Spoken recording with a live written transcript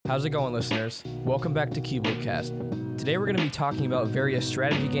How's it going, listeners? Welcome back to KeyboardCast. Today we're going to be talking about various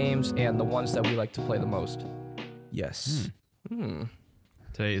strategy games and the ones that we like to play the most. Yes.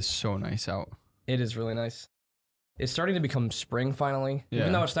 Today is so nice out. It is really nice. It's starting to become spring finally, even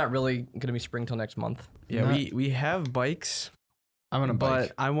Yeah. though it's not really going to be spring till next month. Yeah, Not- we have bikes, I'm on a bike.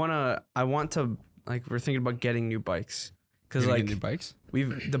 but I want to like we're thinking about getting new bikes because You're gonna like get new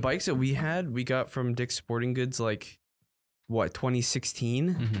bikes. the bikes that we got from Dick's Sporting Goods like what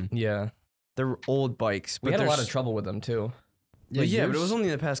 2016. Mm-hmm. Yeah. They're old bikes, We but had a lot they're of trouble with them too. but it was only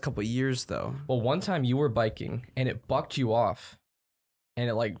in the past couple of years though. Well, one time you were biking and it bucked you off and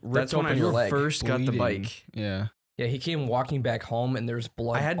it like ripped That's when open I your leg. first got the bike. Yeah. Yeah, he came walking back home and there's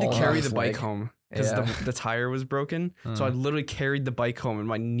blood. I had to all carry over the his bike leg. home because Yeah. the tire was broken. So I literally carried the bike home and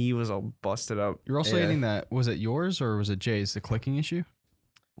my knee was all busted up. You're also Yeah. getting that. Was it yours or was it Jay's? The clicking issue.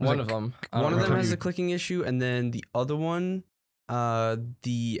 Was One it- of them. One of them remember. has a clicking issue, and then the other one,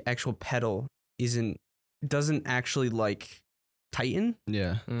 the actual pedal doesn't actually like tighten,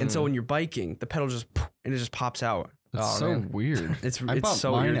 Yeah. and so when you're biking, the pedal just and it just pops out. That's Oh, so man. weird. It's I bought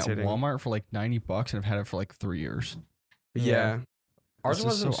so mine irritating. at Walmart for like $90 and I've had it for like 3 years. Yeah, Ours This is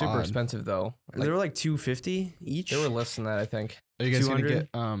wasn't so super odd. expensive though. they were like $250 each. They were less than that, I think. Are you guys gonna 200?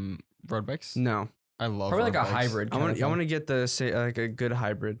 get road bikes? No, I love Probably like road a bikes. hybrid. I kind want of thing. to get like a good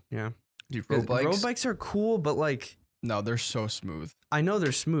hybrid. Yeah, Dude, 'Cause road bikes. road bikes are cool, but like No, they're so smooth. I know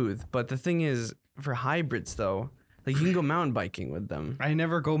they're smooth, but the thing is, for hybrids though, like you can go mountain biking with them. I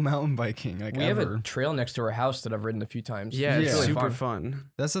never go mountain biking. Like We ever. have a trail next to our house that I've ridden a few times. Yeah, Yeah. it's Really super fun.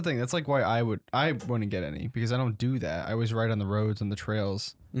 That's the thing. That's like why I wouldn't get any because I don't do that. I always ride on the roads and the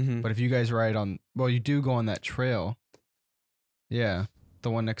trails. Mm-hmm. But if you guys ride on, well, you do go on that trail. Yeah, the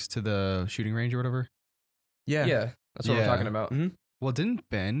one next to the shooting range or whatever. Yeah, that's what we're Yeah. talking about. Well, didn't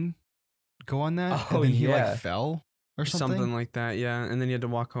Ben go on that? Oh, and then he yeah. like fell or something. Something like that. Yeah, and then you had to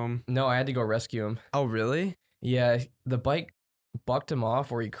walk home. No, I had to go rescue him. Oh, really? Yeah, the bike bucked him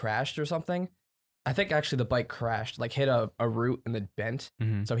off or he crashed or something. I think actually the bike crashed, like hit a root and then bent.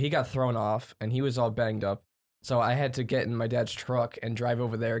 Mhm. So he got thrown off and he was all banged up. So I had to get in my dad's truck and drive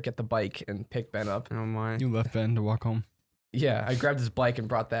over there, get the bike and pick Ben up. Oh my. You left Ben to walk home. Yeah, I grabbed his bike and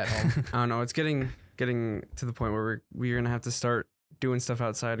brought that home. I don't know. It's getting to the point where we're gonna have to start doing stuff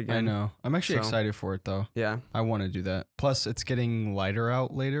outside again. I know. I'm actually So- excited for it though. Yeah, I want to do that. Plus, it's getting lighter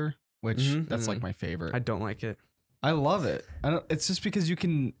out later, which Mhm. that's like my favorite. I don't like it. I love it. I don't. It's just because you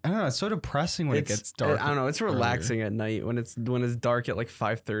can. I don't know. It's so depressing when it gets dark. I don't know. It's earlier. relaxing at night when it's dark at like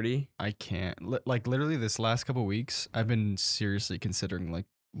 5:30. I can't. Like literally, this last couple weeks, I've been seriously considering like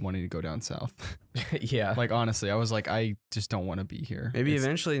wanting to go down south. Yeah. Like honestly, I was like, I just don't want to be here. Maybe It's-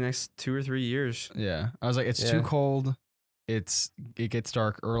 eventually next 2 or 3 years. Yeah, I was like, it's Yeah. too cold. It gets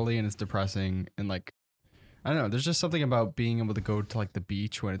dark early and it's depressing and like. I don't know. There's just something about being able to go to like the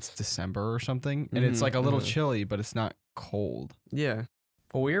beach when it's December or something, and it's Mhm, like a little mhm. chilly, but it's not cold. Yeah.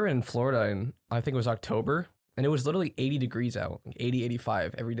 Well, we were in Florida in, I think it was October, and it was literally 80 degrees out, like 80,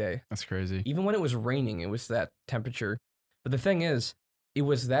 85 every day. That's crazy. Even when it was raining, it was that temperature. But the thing is, it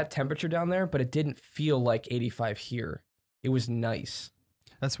was that temperature down there, but it didn't feel like 85 here. It was nice.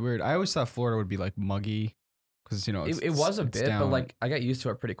 That's weird. I always thought Florida would be like muggy, because It was a bit, but like I got used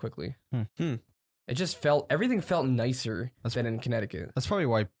to it pretty quickly. Hmm. It just everything felt nicer That's- than in Connecticut. That's probably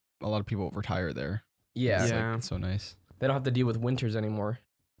why a lot of people retire there. Yeah, It's, Yeah. like, it's so nice. they don't have to deal with winters anymore.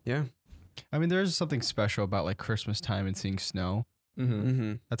 Yeah. I mean, there's something special about like Christmas time and seeing snow. Mm-hmm.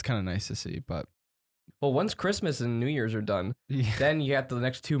 Mm-hmm. That's kind of nice to see. But Well, once Christmas and New Year's are done, yeah, then you got the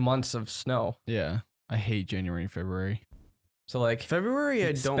next 2 months of snow. I hate January and February. So like, February, I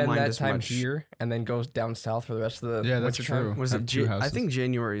you'd don't spend mind that as time much. here and then go down south for the rest of the Yeah, that's winter true. time. Was Have it? two I houses. think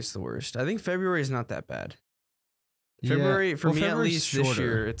January is the worst. I think February is not that bad. Yeah. February for Well, me at February's least this shorter.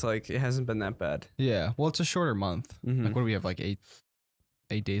 year, it's like it hasn't been that bad. Yeah. Well, it's a shorter month. Mhm. Like, what do we have? Like eight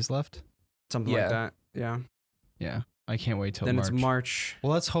days left. Something Yeah. like that. Yeah. Yeah. I can't wait till Then March. it's March.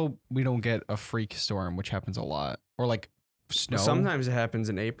 Well, let's hope we don't get a freak storm, which happens a lot, or like snow. Sometimes it happens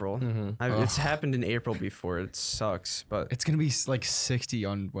in April. Mm-hmm. It's Ugh. happened in April before. It sucks, but It's gonna be like 60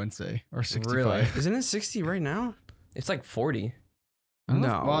 on Wednesday or 65. Really? isn't it 60 right now? It's like 40. I don't know.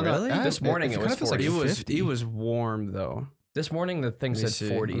 No, Well, really? This morning it kinda was feels like 40. It was warm though. This morning the thing Let me said see.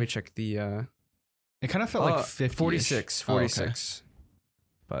 40. Let me check the It kind of felt like 50. 46. Oh, okay. 46.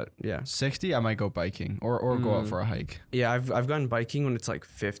 But yeah. 60, I might go biking or go out Mm. for a hike. Yeah, I've gone biking when it's like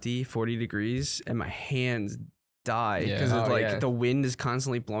 50, 40 degrees and my hands die Yeah. because Oh, like yeah. the wind is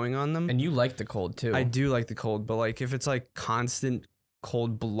constantly blowing on them. And you like the cold too. I do like the cold, but like if it's like constant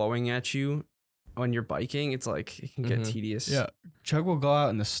cold blowing at you when you're biking, it's like it can get Mhm. tedious. Yeah. Chug will go out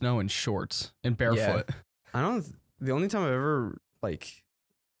in the snow in shorts and barefoot. I don't. The only time I've ever like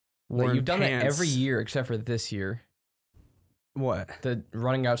Wait, wearing you've done that every pants. year except for this year. What? The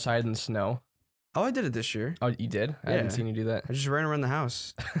running outside in the snow. Oh, I did it this year. Oh, you did? I haven't Yeah. seen you do that. I just ran around the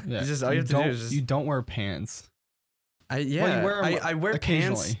house. Yeah. It's just all you have to do is just. You don't wear pants. Yeah. wear 'em I wear pants.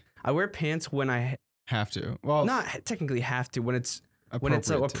 occasionally. I wear pants when I Have to. Well, not technically have to when it's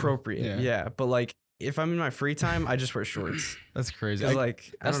appropriate. appropriate. to. Yeah. But like if I'm in my free time, I just wear shorts. That's crazy. 'Cause,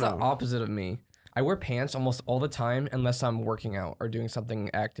 like I That's the don't know. opposite of me. I wear pants almost all the time unless I'm working out or doing something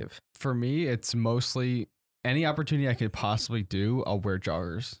active. For me, it's mostly any opportunity I could possibly do, I'll wear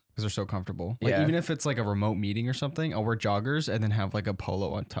joggers because they're so comfortable. Like Yeah. even if it's like a remote meeting or something, I'll wear joggers and then have like a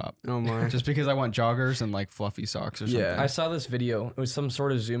polo on top. Oh my. Just because I want joggers and like fluffy socks or something. Yeah. I saw this video. It was some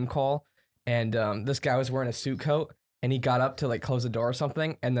sort of Zoom call, and this guy was wearing a suit coat, and he got up to like close the door or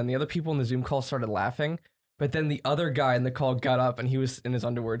something, and then the other people in the Zoom call started laughing, but then the other guy in the call got up, and he was in his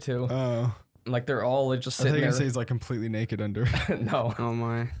underwear too. Oh. Like they're all like, just I thought sitting you were there. say he's like completely naked under. No, Oh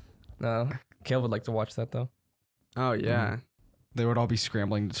my. no. Caleb would like to watch that though. Oh yeah. They would all be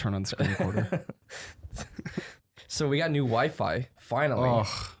scrambling to turn on the screen recorder. So we got new Wi-Fi finally.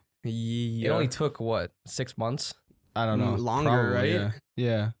 Oh, Yeah. It only took what, 6 months? I don't know. Longer, Probably, right? Yeah.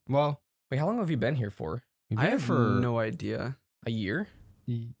 Yeah. Well, Wait, how long have you been here for? we've I been have for no idea. A year?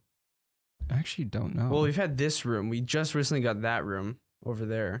 I actually don't know. Well, we've had this room. We just recently got that room over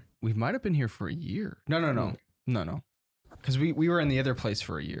there. we might have been here for a year. No. Because we were in the other place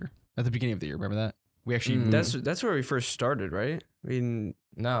for a year at the beginning of the year. Remember that? We actually Mm. moved. That's where we first started, right? I mean,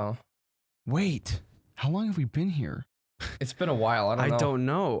 No, Wait, how long have we been here? it's been a while. I I don't know. don't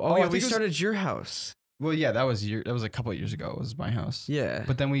know. Oh, Oh, I yeah, think we it was- started at your house. Well, yeah, that was a couple of years ago. It was my house. Yeah.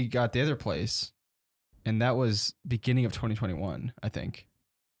 But then we got the other place, and that was beginning of 2021, I think.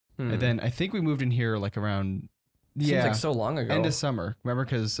 Hmm. And then I think we moved in here like around Seems like so long ago. end of summer. Remember?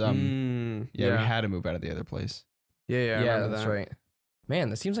 Because Mm, we had to move out of the other place. yeah, I yeah, remember that's that. right. Man,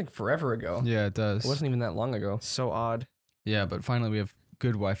 that seems like forever ago. Yeah, it does. It wasn't even that long ago. So odd. Yeah, but finally we have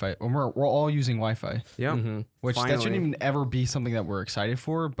good Wi-Fi. And we're all using Wi-Fi, Yep. Mhm. which that Finally. shouldn't even ever be something that we're excited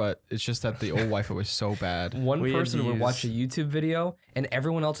for. But it's just that the old Wi-Fi was so bad. One We had person to would watch a use- YouTube video and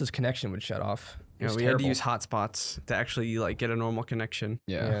everyone else's connection would shut off. It Yeah, was we had terrible. to use hotspots to actually like get a normal connection.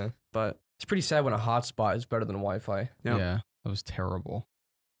 Yeah, But It's pretty sad when a hotspot is better than Wi-Fi. Yep. yeah, that was terrible.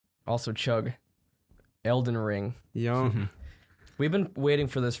 Also, Chug, Elden Ring. yo, We've been waiting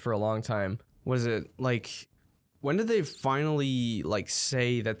for this for a long time. was it like? When did they finally like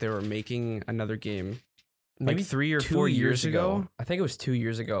say that they were making another game? Maybe like 3 or 2 4 years ago? I think it was 2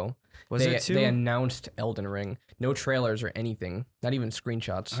 years ago. Was they, it 2? They announced Elden Ring. No trailers or anything. Not even I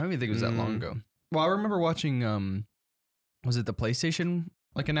screenshots. don't even think it was that long Mm. ago. Well, I remember watching. Was it the PlayStation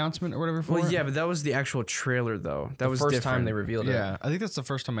like announcement or whatever? For Well, it? yeah, but that was the actual trailer though. That the was first different. time they revealed it. Yeah, I think that's the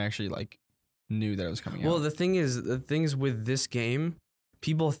first time I actually like knew that it was coming Well, out. the things with this game,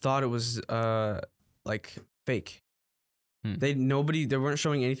 people thought it was like fake. Hmm. They weren't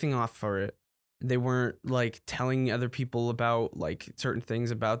showing anything off for it. They weren't like telling other people about like certain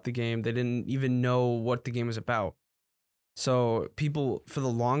things about the game. They didn't even know what the game was about. So people, for the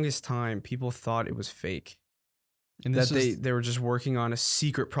longest time, people thought it was fake. And That this is, they were just working on a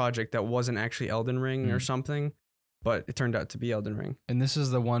secret project that wasn't actually Elden Ring or Hmm. something, but it turned out to be Elden Ring. and this is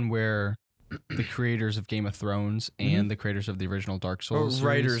the one where the creators of Game of Thrones and the creators of the original Dark Or Souls series-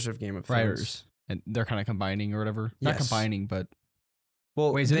 writers of Game of Thrones. writers, and they're kind of combining or whatever. Not Yes. combining, but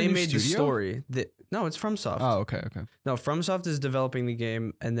Well, Wait, is it a they new made the studio? story. No, it's FromSoft. oh, okay. No, FromSoft is developing the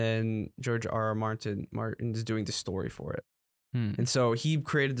game, and then George R. R. Martin is doing the story for it. Hmm. And so he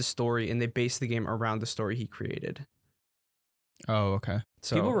created the story, and they based the game around the story he created. Oh, okay.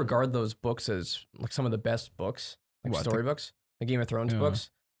 So People regard those books as like some of the best books, like What, the- storybooks, the Game of Thrones Yeah. books.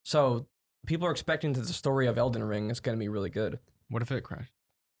 So people are expecting that the story of Elden Ring is going to be really good. What if it crashed?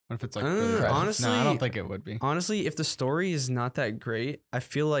 What if it's like Uh, really bad? honestly- No, I don't think it would be. honestly, if the story is not that great, I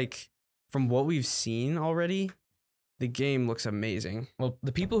feel like from what we've seen already, the game looks amazing. Well,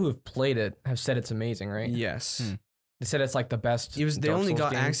 the people who have played it have said it's amazing, right? Yes. Hmm. They said it's like the best. They Dark only Souls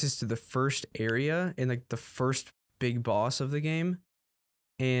got game. access to the first area and like the first big boss of the game,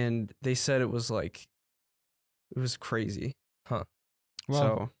 and they said it was crazy. Huh. Well,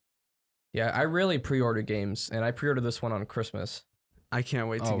 So Yeah, I really pre-order games, and I pre-ordered this one on Christmas. I can't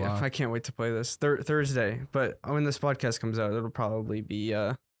wait to Oh, wow. I can't wait to play this Thursday. But when this podcast comes out, it'll probably be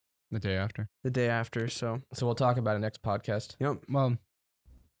the day after. the day after. So So we'll talk about it next podcast. yep. Well,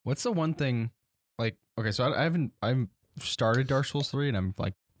 what's the one thing? Like, okay, so I've started Dark Souls 3, and I'm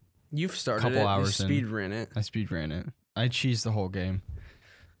like, You've started Couple it. hours you in. speed ran it. I speed ran it. I cheesed the whole game.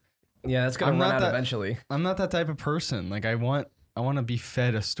 Yeah, that's gonna I'm run not out that- eventually. I'm not that type of person. Like, I want to be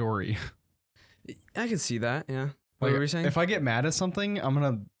fed a story. I can see that. Yeah. What Like, were we saying? If I get mad at something, I'm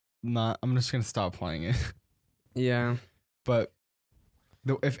gonna not. I'm just gonna stop playing it. Yeah. But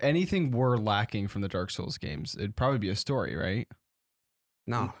if anything were lacking from the Dark Souls games, it'd probably be a story, right?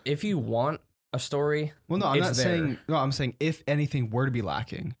 No. If you want a story, Well, no, I'm It's not there. saying. No, I'm saying if anything were to be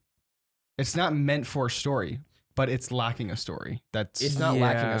lacking, it's not meant for a story, but it's lacking a story. That's it's not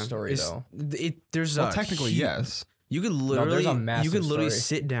lacking a Yeah, story it's- though. There's well, a technically hu- yes. You could there's literally, a massive story.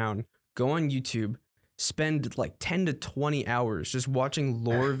 sit down, go on YouTube, spend like 10 to 20 hours just watching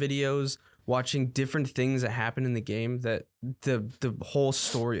lore videos, watching different things that happen in the game. That the whole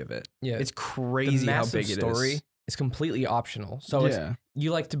story of it. Yeah, It's the crazy how massive big it story is. is completely optional. So it's, yeah,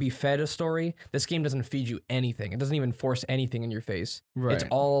 you like to be fed a story. This game doesn't feed you anything. It doesn't even force anything in your face. right, It's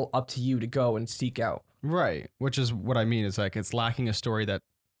all up to you to go and seek out. right. Which is what I mean. Is like it's lacking a story that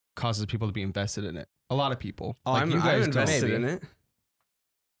causes people to be invested in it. A lot of people. Oh, like I'm you guys invested Maybe. in it.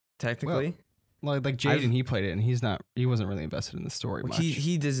 Technically, like Jaden, he played it and he wasn't really invested in the story Well, much.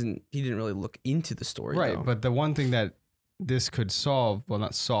 he didn't really look into the story. Right, though. but the one thing that this could solve, well,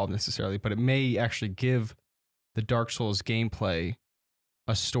 not solve necessarily, but it may actually give the Dark Souls gameplay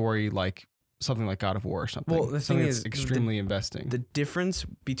a story like something like God of War or something. Well, the thing Something that's is, extremely investing. the difference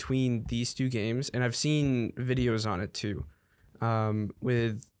between these two games, and I've seen videos on it too,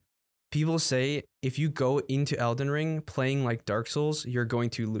 with people say if you go into Elden Ring playing like Dark Souls, you're going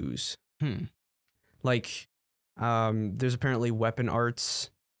to lose. Hmm. Like, there's apparently weapon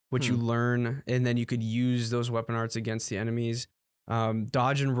arts which you learn, and then you could use those weapon arts against the enemies.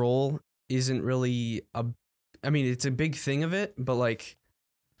 Dodge and roll isn't really I mean, it's a big thing of it, but like,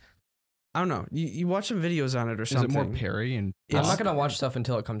 I don't know. You watch some videos on it or Is something. it more parry and? I'm not gonna watch stuff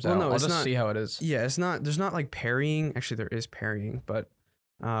until it comes Well, out. no, I'll it's just not- see how it is. Yeah, it's not. There's not like parrying. Actually, there is parrying, but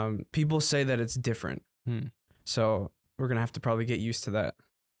people say that it's different. Hmm. So we're gonna have to probably get used to that.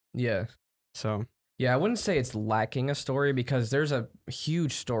 Yeah. So Yeah, I wouldn't say it's lacking a story because there's a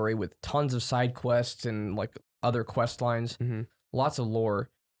huge story with tons of side quests and like other quest lines, Mhm. lots of lore,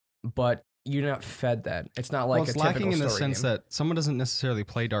 but you're not fed that. It's not like well, it's a lacking typical in the story sense game. that someone doesn't necessarily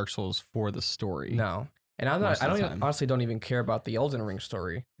play Dark Souls for the story. No, and I'm Most not. I of the don't time. honestly don't even care about the Elden Ring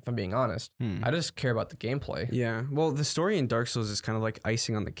story. If I'm being honest, Hmm. I just care about the gameplay. yeah, well, the story in Dark Souls is kind of like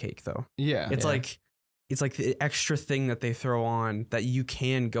icing on the cake, though. Yeah. It's Yeah. like the extra thing that they throw on that you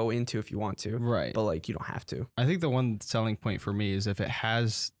can go into if you want to, Right. but like you don't have to. I think the one selling point for me is if it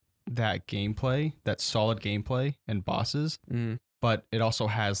has that gameplay, that solid gameplay and bosses, Mm. but it also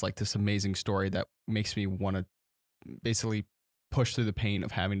has like this amazing story that makes me want to basically push through the pain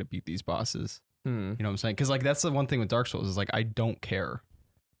of having to beat these bosses. Hmm. You know what I'm saying? Because like that's the one thing with Dark Souls is like I don't care.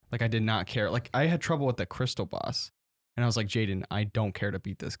 Like I did not care. Like I had trouble with the crystal boss, and I was like, Jaden, I don't care to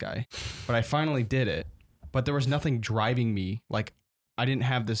beat this guy, but I finally did it. But there was nothing driving me. Like I didn't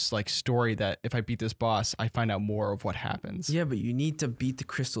have this like story that if I beat this boss, I find out more of what happens. Yeah, but you need to beat the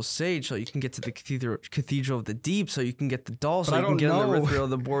Crystal Sage so you can get to the Cathedral of the Deep, so you can get the doll, so But I you can don't get on the know. Erithril of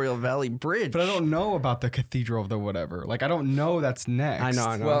the Boreal Valley Bridge. But I don't know about the Cathedral of the whatever. Like I don't know that's next. I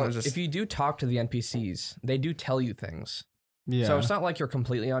know. Well, I'm just- if you do talk to the NPCs, they do tell you things. Yeah. So it's not like you're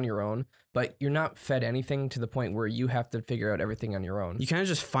completely on your own, but you're not fed anything to the point where you have to figure out everything on your own. you kind of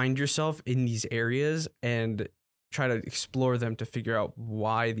just find yourself in these areas and try to explore them to figure out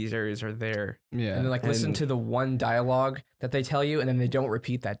why these areas are there. yeah. And then like listen And- to the one dialogue that they tell you, and then they don't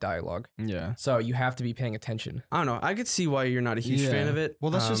repeat that dialogue. yeah. So you have to be paying attention. I don't know. I could see why you're not a huge fan Yeah. of it.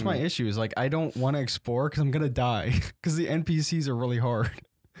 Well, that's just my Um, issue. Is like I don't want to explore because I'm gonna die because the NPCs are really hard.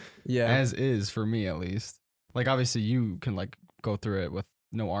 Yeah. As is for me at least. Like obviously you can like go through it with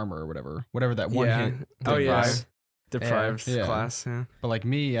no armor or whatever that one yeah. hit. Oh yeah. deprived. Deprived Yeah. class. Yeah. But like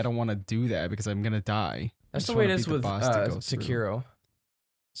me, I don't want to do that because I'm gonna die. That's just the way it wanna is beat the with boss to go through. Sekiro.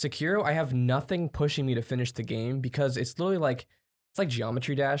 Sekiro, I have nothing pushing me to finish the game because it's literally like it's like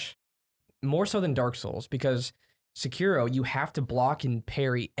Geometry Dash, more so than Dark Souls. Because Sekiro, you have to block and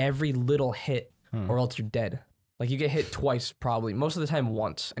parry every little hit, Huh. or else you're dead. Like you get hit twice, probably most of the time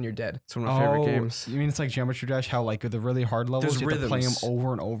once, and you're dead. It's one of my favorite games. You mean it's like Geometry Dash? How like with the really hard levels, There's you have to play them rhythms.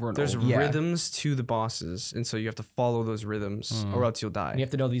 over and over and There's over. Yeah. rhythms to the bosses, and so you have to follow those rhythms, or else you'll die. And you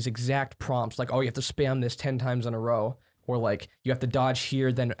have to know these exact prompts, like, oh, you have to spam this 10 times in a row, or like you have to dodge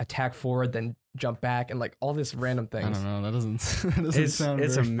here, then attack forward, then jump back, and like all this random I things. don't know. That doesn't. That doesn't sound.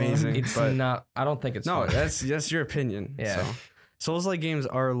 It's very fun. amazing. It's But- not. I don't think it's No, fun. that's your opinion. Yeah. So. Souls-like games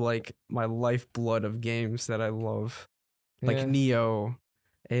are like my lifeblood of games that I love, like Yeah. Neo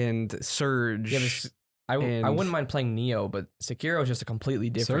and Surge. Yeah, but I and- wouldn't mind playing Neo, but Sekiro is just a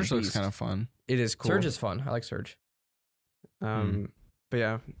completely different Surge looks beast. kind of fun. It is cool. Surge is fun. I like Surge. But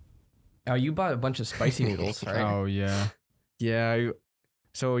yeah, Oh, you bought a bunch of spicy noodles, right? Oh yeah. yeah.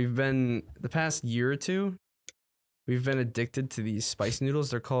 So we've been the past year or two. we've been addicted to these spice noodles.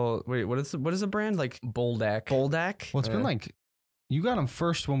 They're called what is the brand? Like Boldak. Boldak? Well, it's been like you got them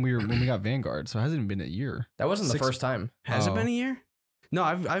first when we got Vanguard, so it hasn't even been a year. That wasn't the 6 first time. Has it Oh. been a year? No,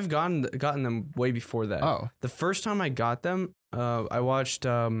 I've gotten them way before that. Oh, The first time I got them, I watched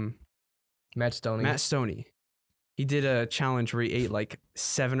Matt Stoney. Matt Stoney. He did a challenge where he ate like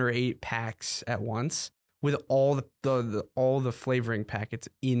 7 or 8 packs at once with all the flavoring packets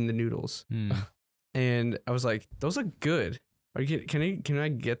in the noodles. And I was like, those look good. Can I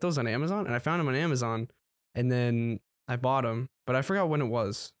get those on Amazon? And I found them on Amazon, and then I bought them, but I forgot when it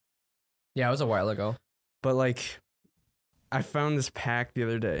was. Yeah, it was a while ago. But like, I found this pack the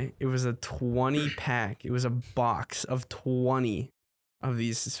other day. It was a 20 pack. It was a box of 20 of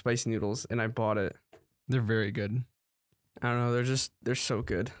these spicy noodles, and I bought it. they're very good. I don't know. They're so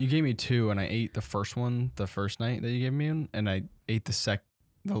good. You gave me 2, and I ate the first one the first night that you gave me, and I ate the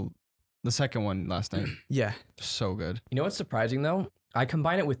second one last night. Yeah. So good. You know what's surprising though? I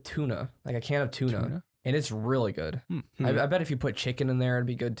combine it with tuna, like a can of tuna, and it's really good. I bet if you put chicken in there, it'd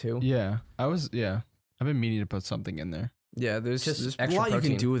be good too. Yeah, I've been meaning to put something in there. Yeah, there's Just a extra lot you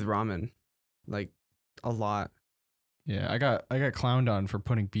protein. can do with ramen. Like, a lot. Yeah, I got clowned on for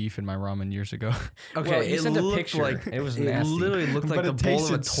putting beef in my ramen years ago. Okay, Well, you it sent a looked picture. like It was it nasty. literally looked like But the it bowl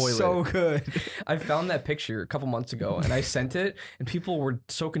of a tasted toilet. so good. I found that picture a couple months ago, and I sent it, and people were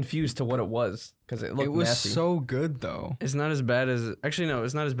so confused to what it was because it looked It was nasty. so good though. It's not as bad as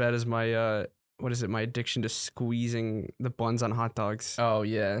it's not as bad as my what is it? My addiction to squeezing the buns on hot dogs. Oh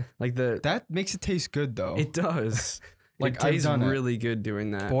yeah, Like That makes it taste good though. it does. Like, it I've tastes done it. really good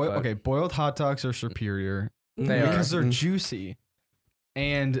doing that. but- Boiled hot dogs are superior They are. because they're Mm. juicy,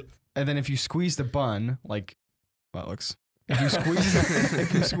 and then if you squeeze the bun, like, well, it looks. If you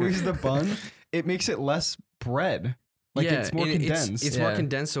squeeze the bun, it makes it less bread. Like it's more and condensed. It's more Yeah.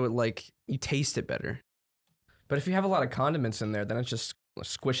 condensed, so it like you taste it better. but if you have a lot of condiments in there, then it just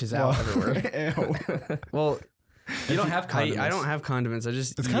squishes out everywhere. Ew. Well, You don't have condiments. I don't have condiments. I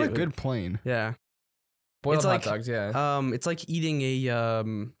just It's eat kind it of with- good plain. Yeah. Boiled It's hot like- dogs. Yeah, It's like eating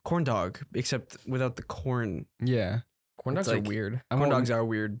a corn dog, except without the corn. Yeah. corn dogs it's are like- weird. I Corn won't, dogs are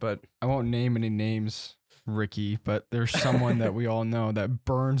weird, but I won't name any names, Ricky, but there's someone that we all know that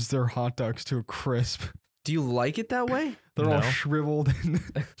burns their hot dogs to a crisp. do you like it that way? They're all No. shriveled and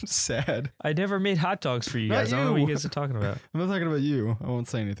sad. I never made hot dogs for you Not guys. I don't know what you. you guys are talking about. I'm not talking about you. I won't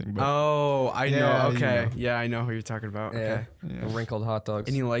say anything, but Oh, I Yeah, know. you Okay. know. Yeah, I know who you're talking about. Yeah. Okay. yeah. The wrinkled hot dogs.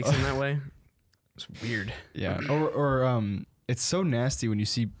 And he likes them that way? It's weird. Yeah. Or it's so nasty when you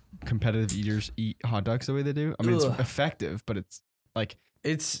see competitive eaters eat hot dogs the way they do. I mean, Ugh. it's effective, but it's like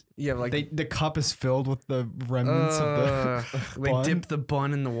It's, yeah, like, the cup is filled with the remnants of the they bun. dip the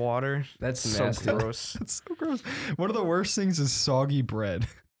bun in the water. That's So nasty. gross. It's so gross. One of the worst things is soggy bread.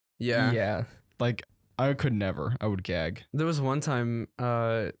 Yeah. Yeah. Like I could never. I would gag. There was one time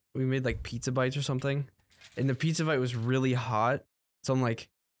we made like pizza bites or something, and the pizza bite was really hot. So I'm like,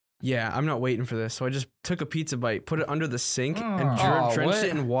 yeah, I'm not waiting for this. So I just took a pizza bite, put it under the sink, and Oh, drenched what? it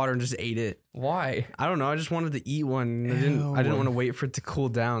in water and just ate it. Why? I don't know. I just wanted to eat one. And I didn't Ew. want to wait for it to cool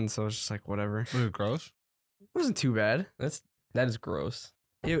down. So I was just like, whatever. It Was it gross? wasn't too bad. That is gross.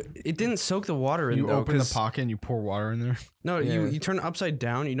 It didn't soak the water in You though. open the 'cause- pocket and you pour water in there. No, Yeah. you turn it upside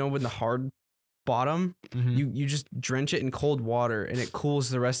down. You know, with the hard bottom, Mhm. you just drench it in cold water and it cools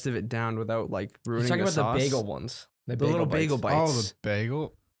the rest of it down without like You're ruining talking the about sauce. the bagel ones. The little bagel bites. Oh, bites. the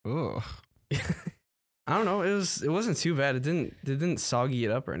bagel. Ugh. I don't know. It wasn't too bad. It didn't soggy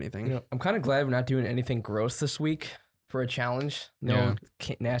it up or anything. You know, I'm kind of glad we're not doing anything gross this week for a challenge. No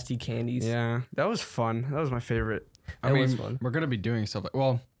Yeah. nasty candies. Yeah, that was fun. That was my favorite. That was fun. We're gonna be doing stuff like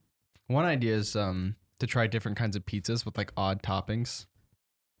one idea is to try different kinds of pizzas with like odd toppings.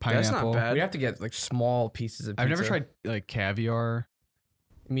 That's Pineapple. not bad. We have to get like small pieces of pizza. I've never tried like caviar.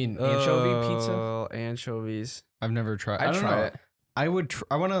 I mean, anchovy pizza. Oh, anchovies. I've never tried. I'd don't try know. it. I would.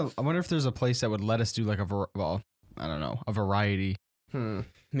 I wonder if there's a place that would let us do like I don't know, a variety.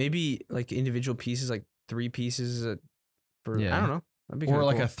 Maybe like individual pieces, like 3 pieces. For Yeah. I don't know. That'd be Or kinda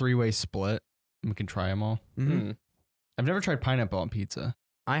like cool. a 3-way split. We can try them all. Mhm. I've never tried pineapple on pizza.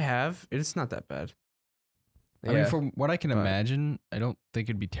 I have. It's not that bad. I mean, from what I can but- imagine, I don't think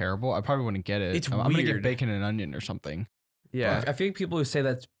it'd be terrible. I probably wouldn't get it. It's I'm gonna get weird. bacon and onion or something. Yeah. I feel like people who say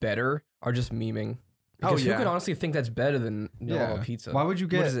that's better are just memeing. Oh, Because who yeah. could honestly think that's better than normal Yeah. pizza? Why would you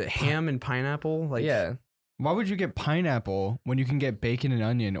get What is it? Ham and pineapple? Like yeah. Why would you get pineapple when you can get bacon and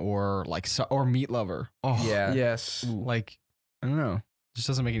onion or like or meat lover? Oh, Yeah. Yes. Like I don't know. Just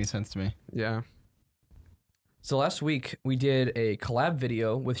doesn't make any sense to me. Yeah. So last week we did a collab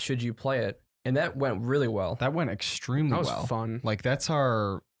video with Should You Play It, and that went really well. That went extremely That was well. fun. Like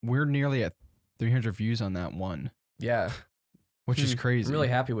we're nearly at 300 views on that one. Yeah, which is crazy. I'm really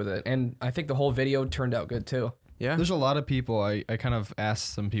happy with it, and I think the whole video turned out good too. Yeah. There's a lot of people. I kind of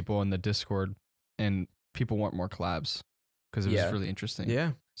asked some people in the Discord, and people want more collabs because it Yeah. was really interesting.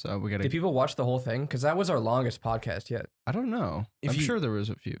 Yeah. So we gotta. Did people watch the whole thing? Because that was our longest podcast yet. I don't know. If I'm you- sure there was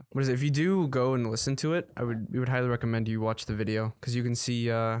a few. What is it? If you do go and listen to it, we would highly recommend you watch the video because you can see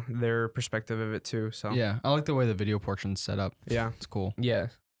their perspective of it too. So Yeah, I like the way the video portion's set up. yeah. It's cool. Yeah, I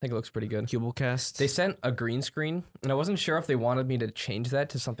think it looks pretty good. Cublecast. They sent a green screen, and I wasn't sure if they wanted me to change that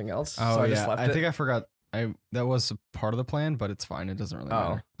to something else. Oh so I yeah, just left I it. think I forgot. That was a part of the plan, but it's fine. It doesn't really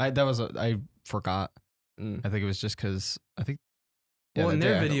Oh. matter. I forgot. Mm. I think it was just because I think. Yeah, well, in that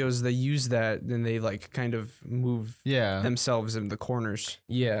their day I- videos, they use that, then they like kind of move Yeah. themselves in the corners.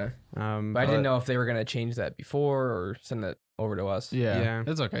 Yeah, but I didn't know if they were gonna change that before or send it over to us. Yeah. Yeah.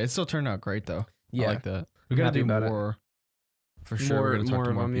 It's okay. It still turned out great though. Yeah, I like that. We I'm gotta happy do about it. more. For sure. We gotta talk more to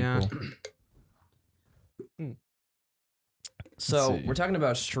of more them, yeah. people. So see. we're talking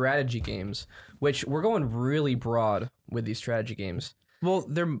about strategy games, which we're going really broad with these strategy games. Well,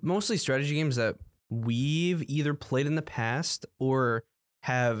 they're mostly strategy games that we've either played in the past or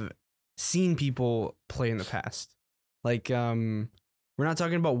have seen people play in the past. Like, we're not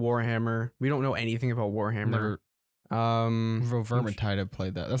talking about Warhammer. We don't know anything about Warhammer. Never. Vermintide have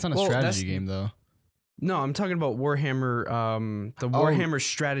played that. That's not a Well, that's- strategy game though. No, I'm talking about Warhammer. The Warhammer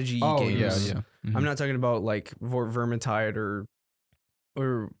strategy games. Yeah. Mhm. I'm not talking about like Vermintide or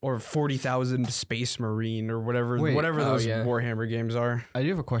 40,000 Space Marine or whatever Wait, whatever oh, those yeah. Warhammer games are. I do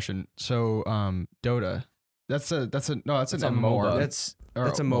have a question. So, Dota. That's an It's MMO. a MOBA. That's Or-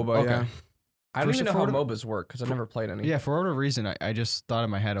 a MOBA. Yeah. I don't For- even know for how what- MOBAs work because I've never played any. Yeah, for whatever reason, I just thought in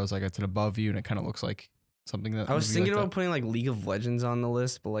my head, I was like, it's an above view, and it kind of looks like something that I was would be thinking like about putting like League of Legends on the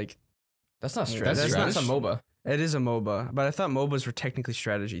list, but like That's not That's strategy. That's, not- a MOBA. it is a MOBA. But I thought MOBAs were technically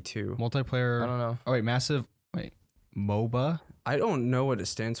strategy too. that. Multiplayer. I don't know. Oh wait, massive. Wait, MOBA. I don't know what it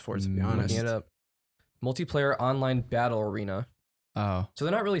stands for, to be Mm. honest. Looking it up. Multiplayer online battle arena. Oh, So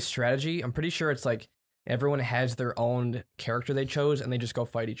they're not really strategy. I'm pretty sure it's like everyone has their own character they chose and they just go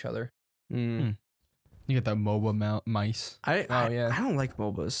fight each other. Mm. you get that MOBA mice. yeah. I don't like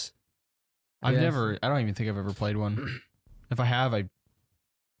MOBAs. I've Yeah. never. I don't even think I've ever played one. If I have,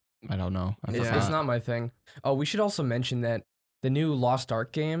 I don't know. I Yeah. forgot. It's not my thing. Oh, we should also mention that the new Lost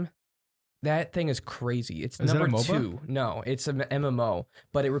Ark game, that thing is crazy. It's Is it a number MOBA? 2. No, it's an MMO,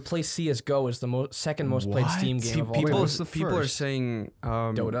 but it replaced CS:GO as the second most played Steam What? game See, of all Wait, People, time. what's the people are first? saying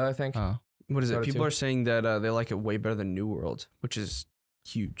Dota, I think. Oh, what is it? Dota People 2. are saying that they like it way better than New World, which is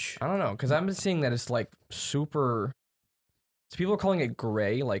huge. I don't know, because I've been seeing that it's like super. So people are calling it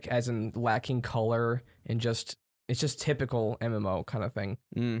gray, like as in lacking color and just it's just typical MMO kind of thing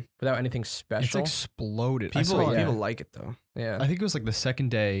Mm. without anything it's special. exploded. I People saw it. people like it though. Yeah, I think it was like the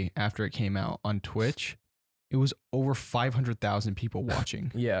second day after it came out on Twitch. It was over 500,000 people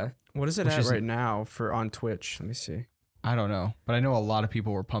watching. yeah. What is it Which at is- right now for on Twitch? Let me see. I don't know, but I know a lot of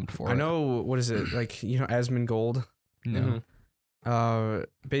people were pumped for it. I know what is it like? Asmongold. No. Mhm.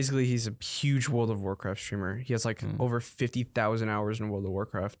 Basically, he's a huge World of Warcraft streamer. He has like Hmm. over 50,000 hours in World of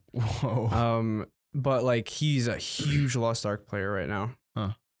Warcraft. Whoa. But like he's a huge Lost Ark player right now.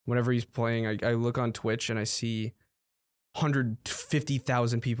 Huh. Whenever he's playing, I look on Twitch and I see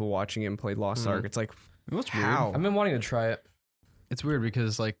 150,000 people watching him play Lost Mhm. Ark. It's like What's weird? how? I've been wanting to try it. It's weird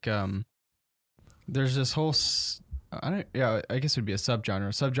because like there's this whole I guess it would be a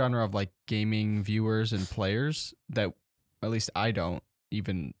subgenre of like gaming viewers and players that at least I don't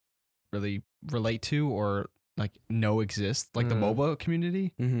even really relate to or like know exist, like the Mm. MOBA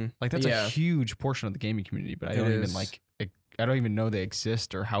community. Mm-hmm. Like that's Yeah. a huge portion of the gaming community, but I It don't even is. like I don't even know they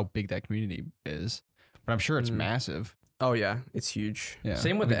exist or how big that community is. But I'm sure it's Mm. massive. Oh yeah, it's huge. Yeah.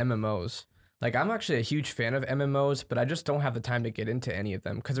 Same with I the mean, MMOs. Like I'm actually a huge fan of MMOs, but I just don't have the time to get into any of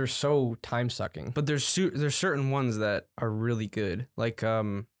them because they're so time sucking. But there's certain ones that are really good, like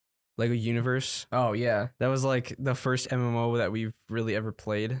Lego Universe. Oh yeah. That was like the first MMO that we've really ever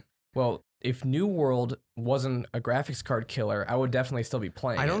played. Well, if New World wasn't a graphics card killer, I would definitely still be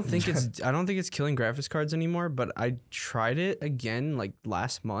playing. I don't it. think it's killing graphics cards anymore, but I tried it again like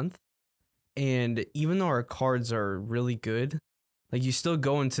last month. And even though our cards are really good, like you still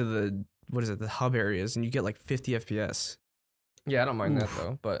go into the hub areas and you get like 50 FPS. Yeah, I don't mind that Oof.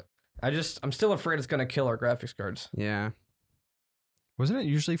 though, but I'm still afraid it's gonna kill our graphics cards. Yeah. wasn't it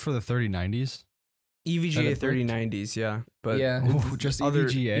usually for the 3090s? EVGA That 3090s, yeah. But Yeah. Oh, just other-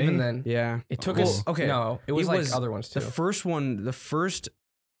 EVGA. Even then, yeah. it took Well, us. okay, No, it was it like was other ones too. The first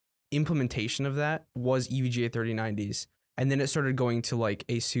implementation of that was E EVGA 3090s. And then it started going to like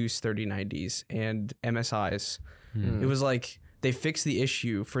Asus 3090s and MSIs. Hmm. Mm. It was like they fixed the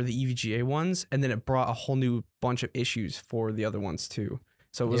issue for the EVGA ones, and then it brought a whole new bunch of issues for the other ones too.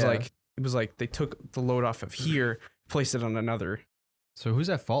 So it was like they took the load off of here, placed it on another. So who's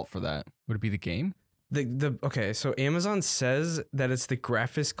at fault for that? Would it be the game? Okay, so Amazon says that it's the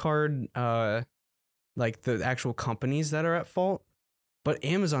graphics card, like the actual companies that are at fault, but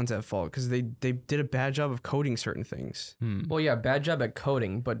Amazon's at fault because they did a bad job of coding certain things. Well, yeah, bad job at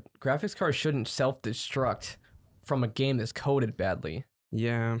coding, but graphics cards shouldn't self-destruct from a game that's coded badly.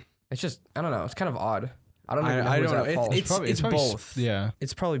 Yeah, It's just, I don't know, it's kind of odd. I don't know I who's don't at know. fault. It's probably both. Yeah.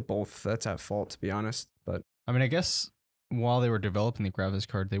 It's probably both that's at fault, to be honest. But I mean, I guess while they were developing the graphics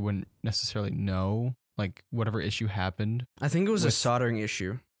card, they wouldn't necessarily know like whatever issue happened. I think it was a With- soldering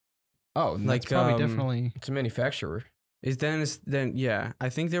issue. Oh, Like, that's probably definitely. It's a manufacturer. Then yeah, I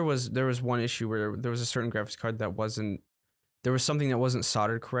think there was one issue where there was a certain graphics card that wasn't. There was something that wasn't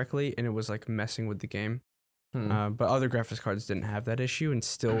soldered correctly, and it was like messing with the game. But other graphics cards didn't have that issue and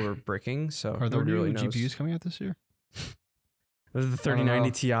still were bricking. So Are there nobody new really knows. GPUs coming out this year? Those are the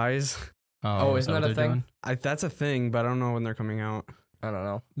 3090 Ti's. Oh, isn't what that a they're thing? doing? That's a thing, but I don't know when they're coming out. I don't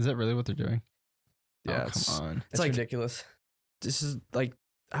know. Is that really what they're doing? Yeah, Oh, come on. It's like- ridiculous. This is like,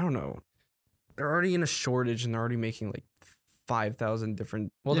 I don't know. They're already in a shortage and they're already making like 5,000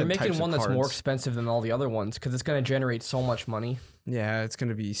 different. Well, they're types making of one that's more cards. expensive than all the other ones because it's going to generate so much money. Yeah, it's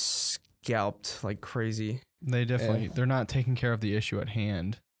gonna be scalped like crazy. They definitely they're not taking care of the issue at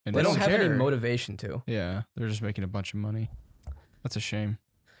hand. And They don't don't have any care. motivation to. Yeah, they're just making a bunch of money. That's a shame.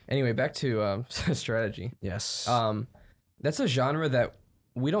 Anyway, back to strategy. Yes. That's a genre that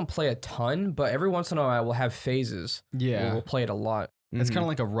we don't play a ton, but every once in a while we'll have phases where Yeah, we'll play it a lot. it's Mhm. kind of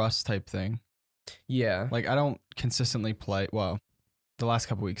like a Rust type thing. Yeah. Like I don't consistently play. Well, the last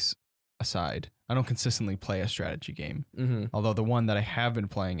couple weeks aside, I don't consistently play a strategy game. Mm-hmm. Although the one that I have been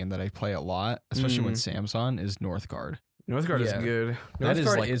playing and that I play a lot, especially when Sam's on, is Northgard. Northgard is Yeah. good. That is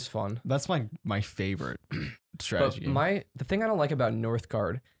Northgard like- is fun. That's my favorite strategy But game. the thing I don't like about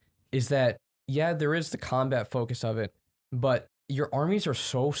Northgard is that yeah, there is the combat focus of it, but your armies are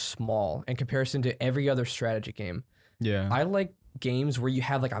so small in comparison to every other strategy game. Yeah, I like games where you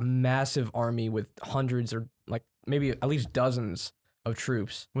have like a massive army with hundreds or like maybe at least dozens of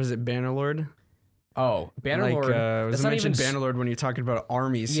troops. Was it Bannerlord? Oh, Bannerlord. Was that's it not mentioned even Bannerlord when you're talking about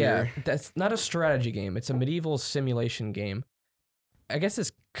armies yeah, here? that's not a strategy game. It's a medieval simulation game. I guess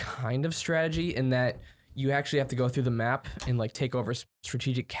it's kind of strategy in that you actually have to go through the map and like take over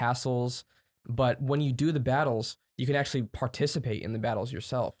strategic castles. But when you do the battles, you can actually participate in the battles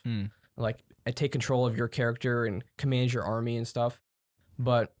yourself. Hmm. Like take control of your character and command your army and stuff.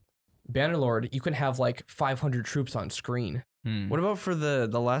 But Bannerlord, you can have like 500 troops on screen. Hmm. What about for the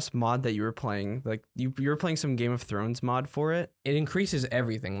last mod that you were playing? Like you were playing some Game of Thrones mod for it. It increases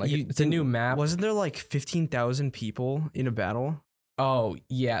everything. Like You it's a new map. Wasn't there like 15,000 people in a battle? Oh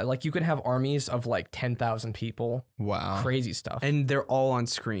yeah, like you can have armies of like 10,000 people. Wow. Crazy stuff. And they're all on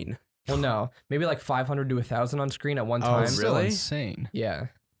screen. Well, no, maybe like 500 to 1,000 on screen at one Oh, time. That's still really? insane. Yeah,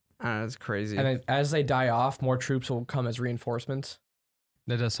 That's crazy. and then as they die off, more troops will come as reinforcements.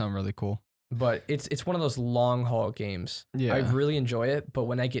 That does sound really cool. But it's one of those long haul games. Yeah. I really enjoy it, but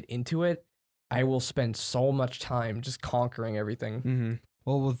when I get into it, I will spend so much time just conquering everything. Mm-hmm.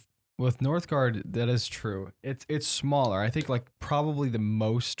 Well, with Northgard, that is true. It's smaller. I think like probably the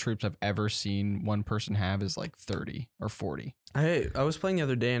most troops I've ever seen one person have is like 30 or 40. I was playing the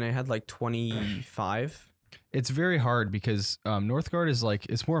other day and I had like 25. It's very hard because Northgard is like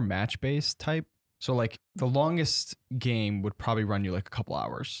it's more match based type. So like the longest game would probably run you like a couple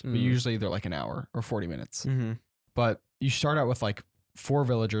hours, but Mm. usually they're like an hour or 40 minutes. Mm-hmm. But you start out with like 4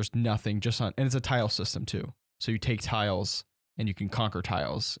 villagers, nothing, just on, and it's a tile system too. So you take tiles and you can conquer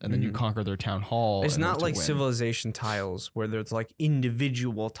tiles, and then you Mhm. conquer their town hall. It's in order not to like win. Civilization tiles where there's like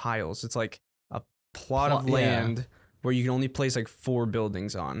individual tiles. It's like a plot of Yeah. land where you can only place like 4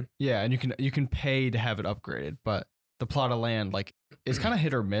 buildings on. Yeah, and you can pay to have it upgraded, but the plot of land like is kind of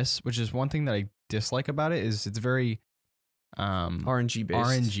hit or miss, which is one thing that I dislike about it is it's very RNG based.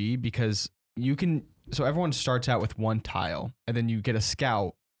 RNG because you can so everyone starts out with one tile and then you get a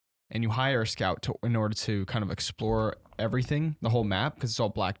scout and you hire a scout in order to kind of explore everything, the whole map because it's all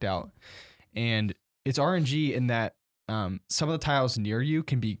blacked out. And it's RNG in that some of the tiles near you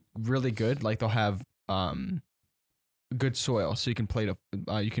can be really good, like they'll have good soil so you can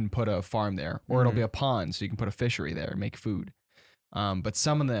you can put a farm there, or it'll be a pond so you can put a fishery there and make food. But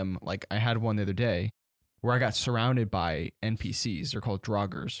some of them, like I had one the other day where I got surrounded by NPCs. They're called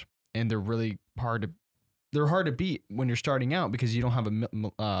Draugrs, and they're really hard to beat when you're starting out because you don't have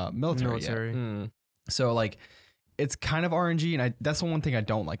a military yet. So like it's kind of RNG, and that's the one thing I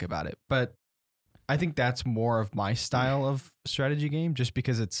don't like about it. But I think that's more of my style of strategy game, just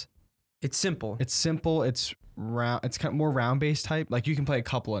because it's simple. simple. It's round. It's kind of more round based type. Like you can play a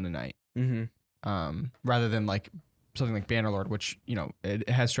couple in a night, rather than like something like Bannerlord, which it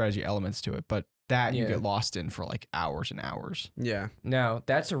has strategy elements to it, but that you Yeah. get lost in for like hours and hours. Yeah. Now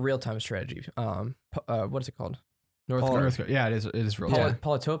that's a real time strategy. What is it called? Northgard. Yeah, it is. It is real. Pol- Yeah.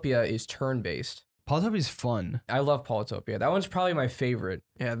 Polytopia is turn based. Polytopia is fun. I love Polytopia. That one's probably my favorite.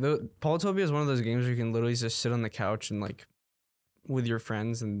 Yeah, Polytopia is one of those games where you can literally just sit on the couch and like with your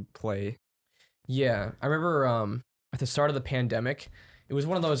friends and play. Yeah, I remember at the start of the pandemic, it was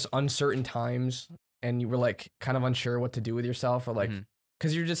one of those uncertain times, and you were like kind of unsure what to do with yourself, or like Mhm.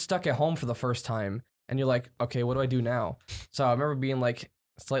 because you're just stuck at home for the first time, and you're like, okay, what do I do now? So I remember being like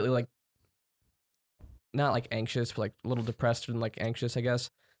slightly like not like anxious, but like a little depressed and like anxious, I guess.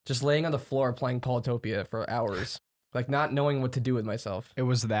 Just laying on the floor playing Polytopia for hours, like not knowing what to do with myself. It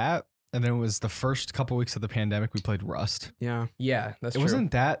was that, and then it was the first couple weeks of the pandemic. We played Rust. Yeah. Yeah, that's It true.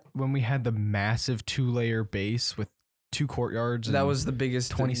 wasn't that when we had the massive 2-layer base with 2 courtyards. That and was the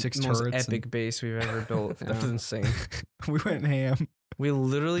biggest 26 most turrets epic base we've ever built. That was Yeah. insane. we went ham. We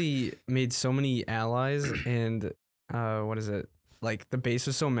literally made so many allies and what is it? Like the base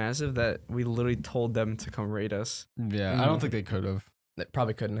was so massive that we literally told them to come raid us. Yeah, I don't think they could have. That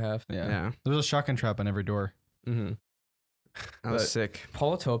probably couldn't have. Yeah. Yeah. There was a shotgun trap on every door. Mm-hmm. That was But- sick.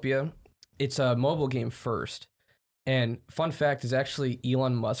 Polytopia, it's a mobile game first. And fun fact is actually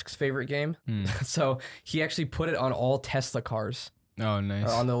Elon Musk's favorite game. Mm. So he actually put it on all Tesla cars, Oh, nice.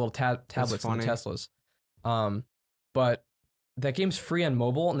 or on the little tablets in the funny. Teslas. But that game's free on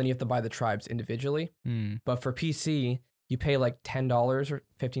mobile, and then you have to buy the tribes individually. Mm. But for PC, you pay like $10 or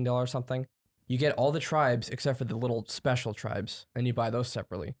 $15 something. You get all the tribes except for the little special tribes, and you buy those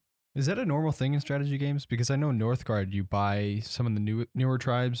separately. Is that a normal thing in strategy games? Because I know Northgard, you buy some of the newer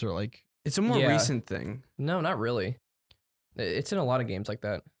tribes, or like It's a more Yeah. recent thing. No, not really. It's in a lot of games like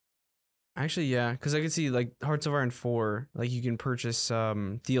that. Actually, yeah, because I could see like Hearts of Iron 4, like you can purchase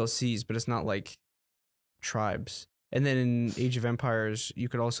DLCs, but it's not like tribes. And then in Age of Empires, you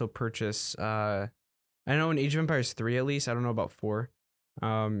could also purchase. I know in Age of Empires 3 at least. I don't know about 4.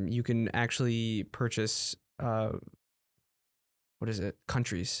 You can actually purchase. What is it?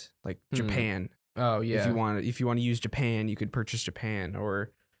 Countries like Japan. Oh yeah. If you want to use Japan, you could purchase Japan,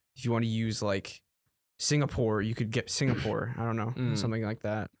 or if you want to use like Singapore, you could get Singapore. I don't know, Mm. something like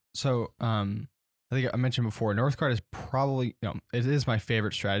that. so. I think I mentioned before, Northgard is probably it is my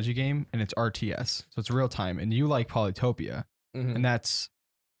favorite strategy game, and it's RTS, so it's real time. And you like Polytopia, Mhm. and that's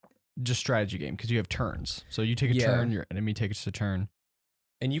just strategy game because you have turns. So you take a Yeah. turn, your enemy takes a turn.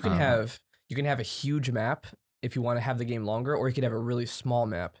 And you can have a huge map if you want to have the game longer, or you could have a really small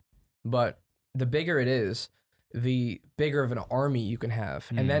map. But the bigger it is, the bigger of an army you can have.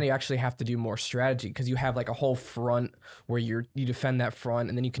 And then you actually have to do more strategy because you have like a whole front where you defend that front,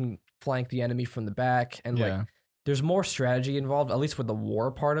 and then you can flank the enemy from the back, and Yeah. like there's more strategy involved, at least with the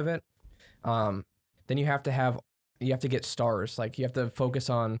war part of it. Then you have to get stars. Like you have to focus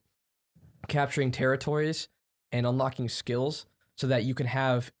on capturing territories and unlocking skills so that you can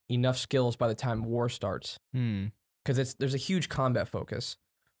have enough skills by the time war starts. Hmm. Because there's a huge combat focus.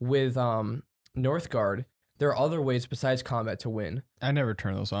 With Northgard, there are other ways besides combat to win, I never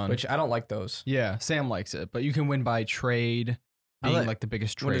turn those on. which I don't like those. Yeah, Sam likes it, but you can win by trade, I being like- like the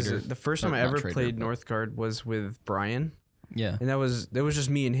biggest What is trader. it? The first time Not- I not ever trader, played but- Northgard was with Brian, Yeah. and that was just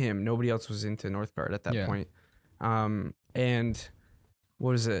me and him. Nobody else was into Northgard at that Yeah. point. And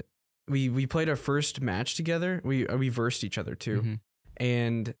what is it? We played our first match together. We versed each other too, Mhm.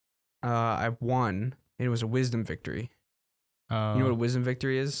 and I won, and it was a wisdom victory. You know what a wisdom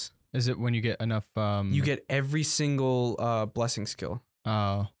victory is? Is it when you get enough? You get every single blessing skill.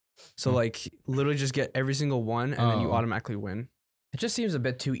 Oh, So Hmm. like literally just get every single one, and then you Oh. automatically win. It just seems a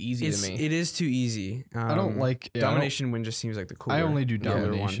bit too easy to me. It is too easy. I don't like yeah, I don't- domination win. Just seems like the cooler. I only do cooler one.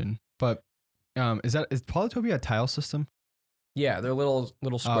 domination, but is Polytopia a tile system? Yeah, they're little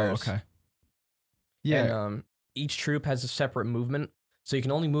squares. Oh, okay. Yeah. And each troop has a separate movement, so you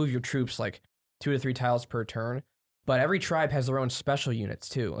can only move your troops like 2 to 3 tiles per turn. But every tribe has their own special units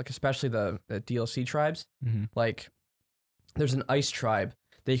too, like especially the DLC tribes. Mhm. Like, there's an ice tribe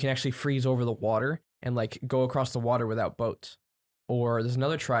that you can actually freeze over the water and like go across the water without boats. Or there's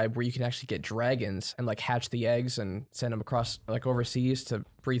another tribe where you can actually get dragons and like hatch the eggs and send them across like overseas to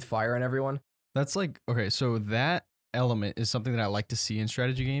breathe fire on everyone. That's like okay, so that element is something that I like to see in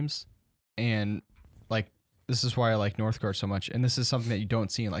strategy games, and like this is why I like Northgard so much, and this is something that you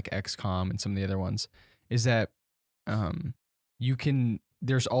don't see in like XCOM and some of the other ones, is that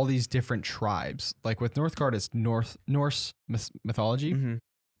there's all these different tribes. Like with Northgard, it's Norse mythology, Mhm.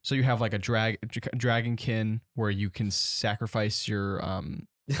 So you have like a dragonkin where you can sacrifice your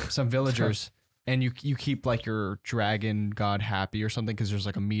some villagers, and you keep like your dragon god happy or something because there's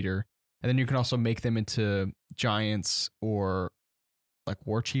like a meter, and then you can also make them into giants or like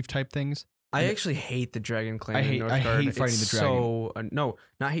war chief type things. I actually hate the Dragon Clan. I in hate Northgard. fighting the dragon. So no,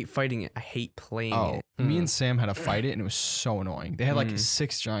 not hate fighting it. I hate playing it. Me and Sam had to fight it, and it was so annoying. They had like Mm.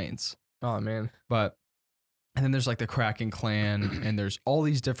 6 giants, Oh man. but and then there's like the Kraken clan, and there's all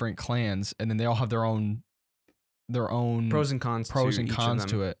these different clans, and then they all have their own Pros and cons.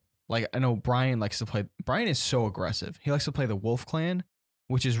 to it. Like I know Brian likes to play. Brian is so aggressive. He likes to play the Wolf Clan,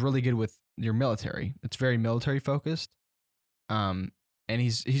 which is really good with your military. It's very military focused. And he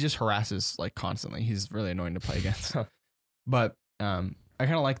just harasses like constantly. He's really annoying to play against. But I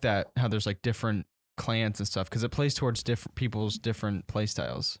kind of like that how there's like different clans and stuff because it plays towards different people's different play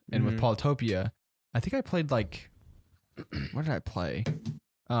styles. And with Mhm. Polytopia, I think I played like what did I play?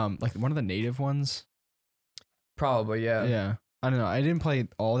 Like one of the native ones. Probably, yeah. Yeah. I don't know. I didn't play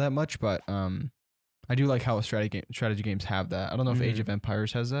all that much, but I do like how strategy games have that. I don't know if Age Mhm. of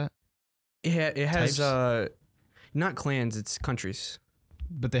Empires has that, It has Types? not clans. It's countries.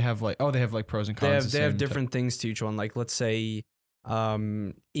 but they have like pros and They cons. have the they have same different things to each one. Like let's say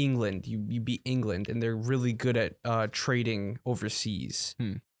England. You beat England, and they're really good at trading overseas.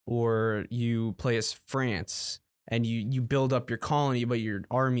 Hmm. Or you play as France, and you build up your colony, but your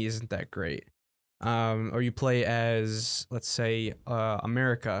army isn't that great. Or you play as, let's say,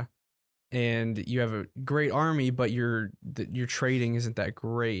 America, and you have a great army, but your trading isn't that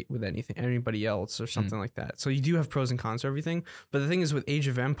great with anybody else or something like that. So you do have pros and cons to everything. But the thing is, with Age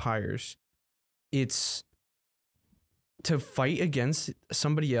of Empires, it's to fight against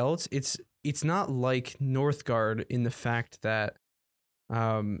somebody else. It's not like Northgard in the fact that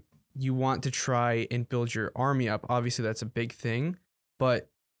you want to try and build your army up. Obviously, that's a big thing, but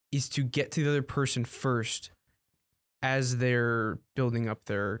is to get to the other person first as they're building up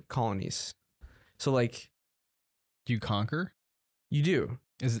their colonies. So like Do you conquer? you do.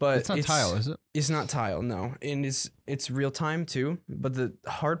 But it's not tile, is it? It's not tile, no. And it's real time too. But the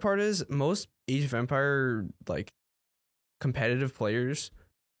hard part is most Age of Empire like competitive players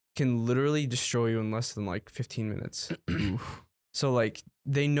can literally destroy you in less than like 15 minutes. So like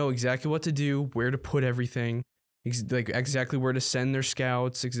they know exactly what to do, where to put everything, like exactly where to send their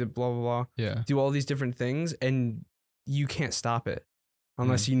scouts, blah blah blah. Yeah. Do all these different things, and you can't stop it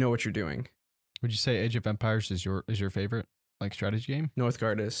unless you know what you're doing. Would you say Age of Empires is your favorite like strategy game?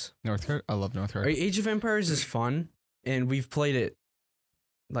 Northgard is. Northgard? I love Northgard. Age of Empires is fun, and we've played it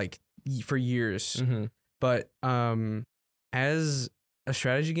like for years. Mm-hmm. But as a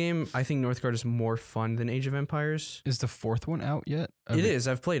strategy game, I think Northgard is more fun than Age of Empires. Is the 4th one out yet? It is.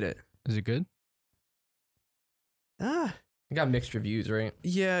 I've played it. Is it good? Ah, You got mixed reviews, right?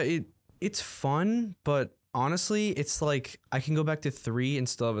 yeah. It's fun, but honestly, it's like I can go back to 3 and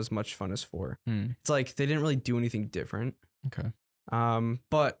still have as much fun as 4. It's like they didn't really do anything different. Okay.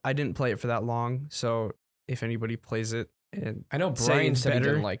 But I didn't play it for that long, so if anybody plays it, and I know Say Brian it's said he better.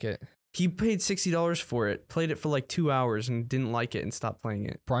 didn't like it. he paid $60 for it, played it for like 2 hours, and didn't like it and stopped playing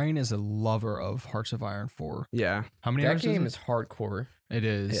it. Brian is a lover of Hearts of Iron 4. Yeah, How many That hours game is is hardcore. it? It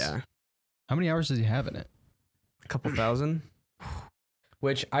is. yeah, How many hours does he have in it? a couple thousand.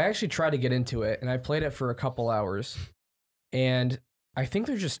 Which I actually tried to get into it, and I played it for a couple hours, and I think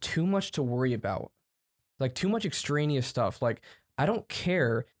there's just too much to worry about, like too much extraneous stuff. Like I don't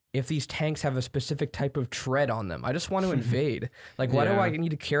care if these tanks have a specific type of tread on them. I just want to invade. Like why do Yeah. I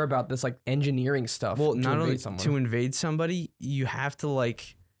need to care about this like engineering stuff? Well, to not only invade someone? to invade somebody, you have to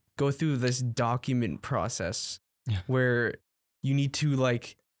like go through this document process Yeah. where you need to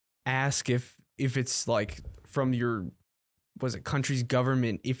like ask if it's like from your country's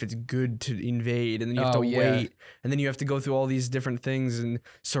government if it's good to invade, and then you have Oh, to yeah. wait, and then you have to go through all these different things and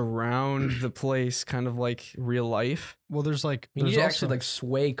surround the place, kind of like real life. Well, there's like You need there's to also, actually like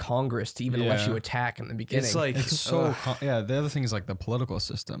sway Congress to even let Yeah. you attack in the beginning. It's like it's so ugh. yeah. The other thing is like the political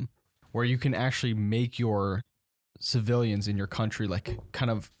system, where you can actually make your civilians in your country like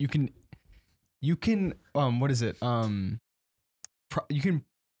kind of you can what is it you can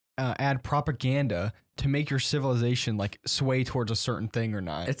add propaganda to make your civilization like sway towards a certain thing or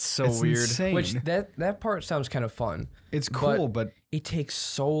not. It's so weird. insane. which that part sounds kind of fun. It's cool, but It takes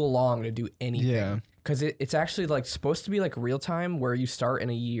so long to do anything. Yeah. Because it's actually like supposed to be like real time where you start in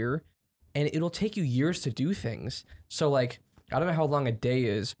a year and it'll take you years to do things. So like I don't know how long a day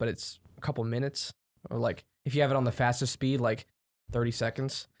is, but it's a couple minutes. Or like if you have it on the fastest speed, like 30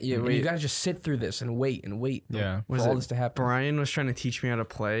 seconds. Yeah, And wait. you gotta just sit through this and wait Yeah. for Was all it this to happen. Brian was trying to teach me how to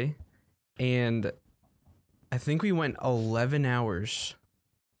play, and I think we went 11 hours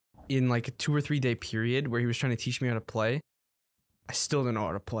in like a 2 or 3 day period where he was trying to teach me how to play. I still don't know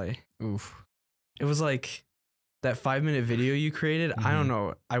how to play. Oof. It was like that 5-minute video you created. I don't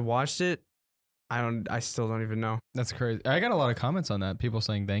know. I watched it. I still don't even know. That's crazy. I got a lot of comments on that. People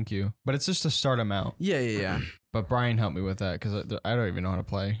saying thank you, but it's just to start them out. Yeah. But Brian helped me with that because I don't even know how to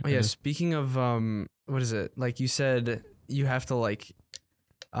play. Oh, yeah. Speaking of what is it? Like you said, you have to like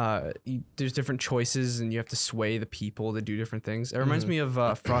there's different choices and you have to sway the people to do different things. It reminds me of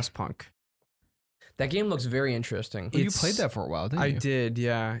Frostpunk. That game looks very interesting. Well, you played that for a while, didn't you? I did,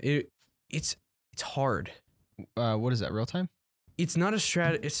 yeah. It's hard. What is that? Real time? It's not a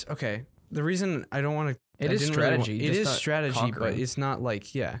strat. It's okay. The reason I don't want to. It is strategy. It just is not strategy, conquering. but it's not like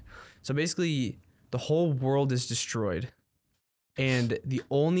So basically, the whole world is destroyed, and the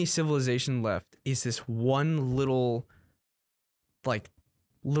only civilization left is this one little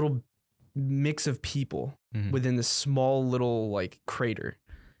mix of people within this small little like crater,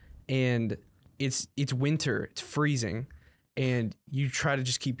 and it's winter. It's freezing, and you try to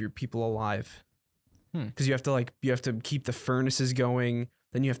just keep your people alive. Because you have to keep the furnaces going.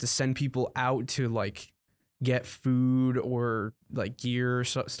 Then you have to send people out to like get food or like gear or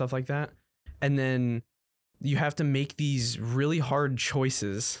stuff like that. And then you have to make these really hard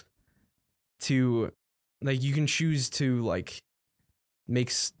choices to like you can choose to like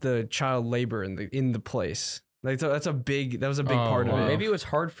make the child labor in the place. Like that was a big part of wow. it. Maybe it was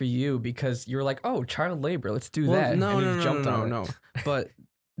hard for you because you were like, oh, child labor, let's do that. and you jumped on it. But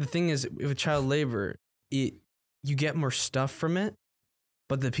the thing is, with child labor, you get more stuff from it,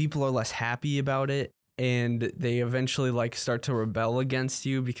 but the people are less happy about it, and they eventually like start to rebel against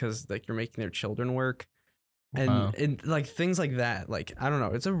you because like you're making their children work, and like things like that. Like I don't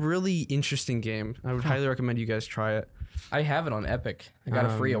know, it's a really interesting game. I would highly recommend you guys try it. I have it on Epic. I got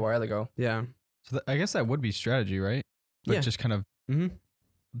it free a while ago. Yeah. So I guess that would be strategy, right? But Yeah. just kind of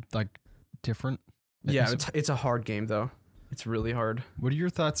like different. Yeah, it's a hard game though. It's really hard. What are your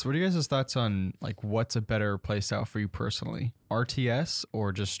thoughts? What are you guys' thoughts on like what's a better play style for you personally? RTS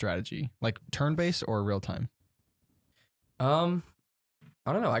or just strategy? Like turn based or real time? I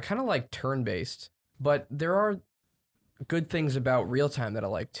don't know. I kind of like turn based, but there are good things about real time that I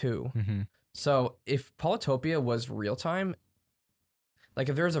like too. Mm-hmm. So if Polytopia was real time, like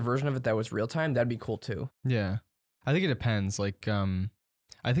if there was a version of it that was real time, that'd be cool too. Yeah. I think it depends. Like,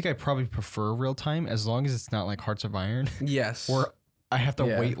 I think I probably prefer real time as long as it's not like Hearts of Iron. Yes. Or I have to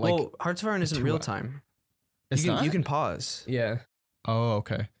wait like. well, Hearts of Iron isn't 2 real time. It's not? You can pause. Yeah. Oh,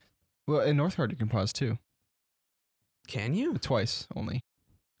 okay. Well, in Northgard you can pause too. Can you? Twice only.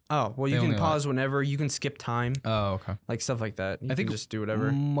 Oh, well, They you can only allow- pause whenever. You can skip time, Oh, okay. like stuff like that. You I think can just do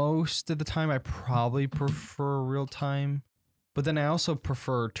whatever. Most of the time I probably prefer real time, but then I also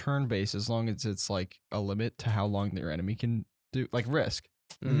prefer turn based as long as it's like a limit to how long your enemy can do. Like Risk.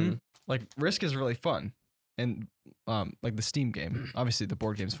 Mhm. Like Risk is really fun, and like the Steam game. Obviously the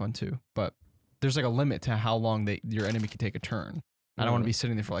board game's fun too, but there's like a limit to how long your enemy can take a turn. I don't want to be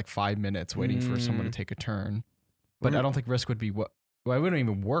sitting there for like 5 minutes waiting for someone to take a turn. But I don't think Risk would be Well, it wouldn't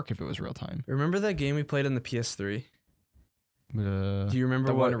even work if it was real time. Remember that game we played on the PS3? Do Do you remember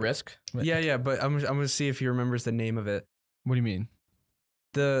The what? one Risk. Yeah, but I'm gonna see if he remembers the name of it. What do you mean?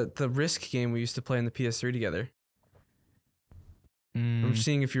 The Risk game we used to play on the PS3 together. I'm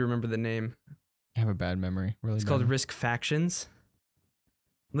seeing if you remember the name. I have a bad memory. Really, It's called Risk Factions.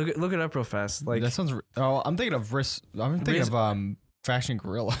 Look it up real fast. Like that sounds. Oh, I'm thinking of Risk. I'm thinking Risk- of Faction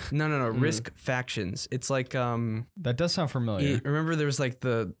Gorilla. no, Risk Factions. It's like That does sound familiar. remember there was like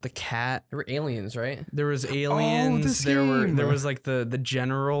the cat. There were aliens, right? There was aliens. this there game. was like the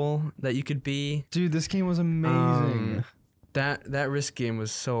general that you could be. Dude, this game was amazing. That Risk game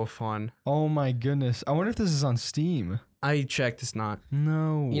was so fun. Oh my goodness. I wonder if this is on Steam. I checked. It's not.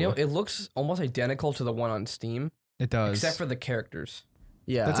 No. You know, it looks almost identical to the one on Steam, it does. except for the characters.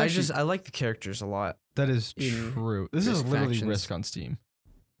 Yeah, That's actually- I like the characters a lot. That is in true. This is Risk literally Factions. Risk on Steam.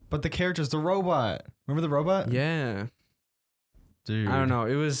 But the characters, the robot. Remember the robot? Yeah. Dude. I don't know.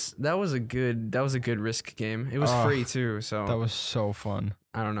 That was a good Risk game. It was Oh, free too, so That was so fun.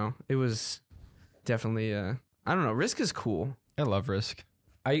 I don't know. It was definitely I don't know. Risk is cool. I love Risk.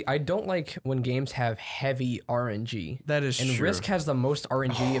 I don't like when games have heavy RNG. That is And true. Risk has the most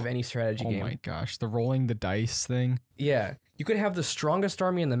RNG of any strategy Oh game. my gosh. The rolling the dice thing. Yeah. You could have the strongest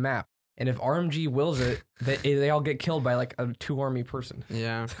army in the map, and if RMG wills it, they all get killed by like a 2-army person.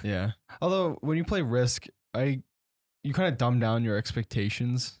 Yeah. Yeah. Although when you play Risk, you kind of dumb down your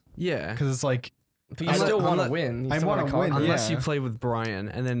expectations Yeah. because it's like But you I'm still not- want to I'm not- win. You I still wanna wanna win, conquer. Unless yeah. you play with Brian,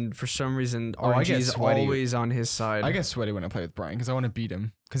 and then for some reason Oh, I RNG get is sweaty. always on his side. I get sweaty when I play with Brian because I want to beat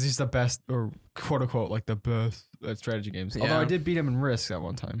him because he's the best or quote unquote like the best at strategy games. Although Yeah. I did beat him in Risk that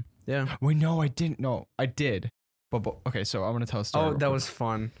one time. Yeah. Wait, no, I didn't. No, I did. But okay, so I'm gonna tell a story. Oh, real that quick. was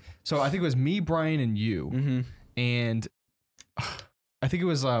fun. So I think it was me, Brian, and you, Mm-hmm. and I think it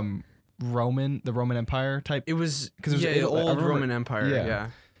was the Roman Empire type. It was 'Cause it was the Italy. I old remember- Roman Empire. yeah. Yeah.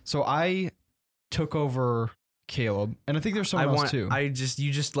 So I took over Caleb, and I think there's someone else too.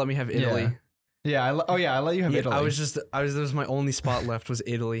 You just let me have Italy. Yeah. I let you have Yeah, Italy. I was that was my only spot left was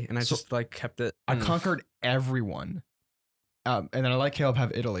Italy, and I So- just like kept it. I conquered everyone, and then I let Caleb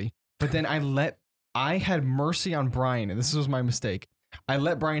have Italy. But then I had mercy on Brian, and this was my mistake. I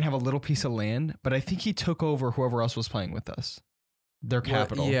let Brian have a little piece of land, but I think he took over whoever else was playing with us, their Well,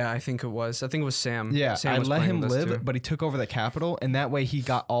 capital. yeah, I think it was. I think it was Sam. Yeah, Sam I was let playing him with us, live, too. but he took over the capital, and that way he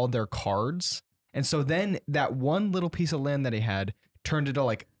got all their cards. And so then that one little piece of land that he had turned into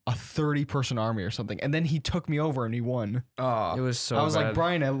like a 30-person army or something, and then he took me over and he won. Oh, It was so. I was like, bad.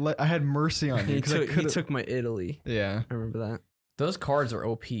 Brian, I had mercy on you. He 'cause I took, he could've- took my Italy. yeah, I remember that. those cards are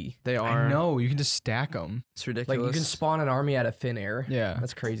OP. They are. I know you can just stack them. It's ridiculous. Like you can spawn an army out of thin air. Yeah,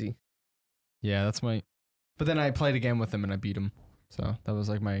 That's crazy. yeah, that's my. But then I played again with him and I beat him, so that was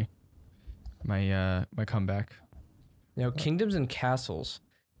like my comeback. Now, Kingdoms and Castles.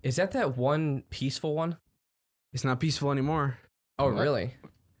 Is that one peaceful one? It's not peaceful anymore. Oh, What? really?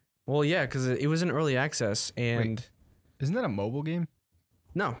 Well, yeah, because it was in early access, and Isn't that a mobile game?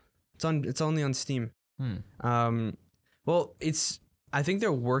 no, it's only on Steam. Hmm. Well, I think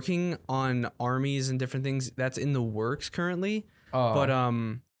they're working on armies and different things. That's in the works currently. Oh, But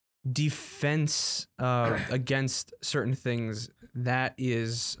defense against certain things, that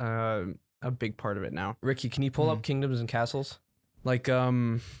is a big part of it now. Ricky, can you pull up Kingdoms and Castles? Like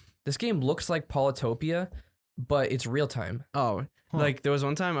This game looks like Polytopia, but it's real time. oh, Huh. like there was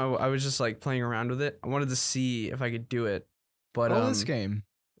one time I was just like playing around with it. I wanted to see if I could do it. But this game.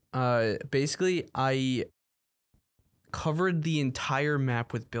 basically I covered the entire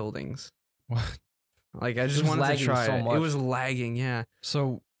map with buildings. What? Like I just was wanted to lagging try so it. much. It was lagging, yeah.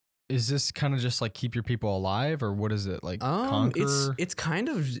 So, is this kind of just like keep your people alive, or what is it like? Conquer. It's kind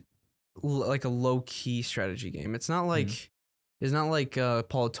of like a low key strategy game. It's not like it's not like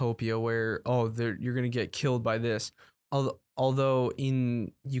Polytopia where you're gonna get killed by this. Although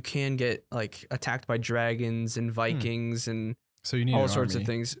you can get like attacked by dragons and Vikings and So you need all an sorts army. of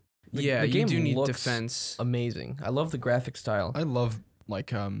things. The- Yeah, the you game do need looks defense. Amazing. I love the graphic style. I love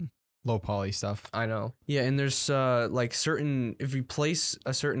like low poly stuff. I know. Yeah, and there's like certain if you place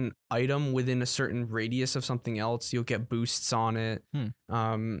a certain item within a certain radius of something else, you'll get boosts on it.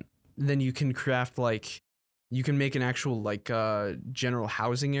 Then you can craft like you can make an actual like general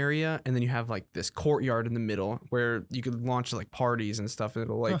housing area, and then you have like this courtyard in the middle where you could launch like parties and stuff. And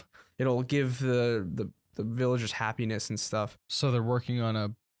it'll it'll give the villagers happiness and stuff. So they're working on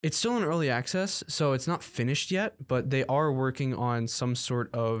a. It's still in early access, so it's not finished yet, but they are working on some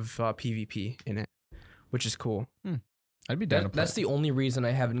sort of PvP in it, which is cool. I'd be down to play. That's the only reason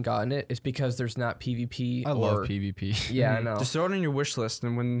I haven't gotten it is because there's not PvP. I or, love PvP. Yeah, I know. Just throw it on your wish list,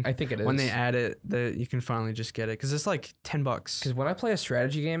 and when I think it is. when they add it, you can finally just get it because it's like $10. Because when I play a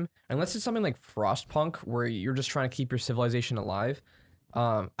strategy game, unless it's something like Frostpunk, where you're just trying to keep your civilization alive,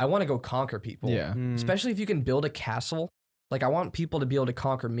 I want to go conquer people. Yeah. Especially if you can build a castle. Like, I want people to be able to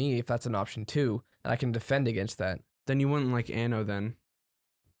conquer me if that's an option too, and I can defend against that. Then you wouldn't like Anno then.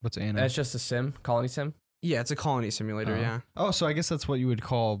 What's Anna? That's just a sim, colony sim. Yeah, it's a colony simulator. Yeah. Oh, so I guess that's what you would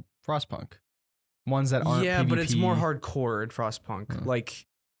call Frostpunk. Ones that aren't. Yeah, but it's more PvP. hardcore in Frostpunk. Hmm. Like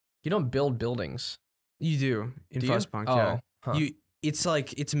You don't build buildings. you do in Do you? Frostpunk. Oh, Yeah. huh.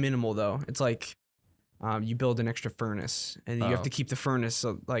 It's minimal though. It's like you build an extra furnace, and you have Oh. to keep the furnace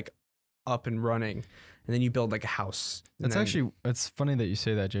like up and running, and then you build like a house. and That's then- actually. It's funny that you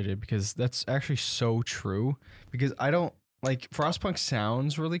say that, JJ, because that's actually so true. Because I don't like Frostpunk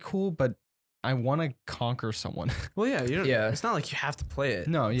sounds really cool, but I want to conquer someone. well, yeah, you don't, Yeah. It's not like you have to play it.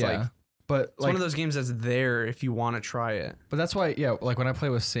 no, It's yeah. like, but it's like, one of those games that's there if you want to try it. but that's why, yeah. Like when I play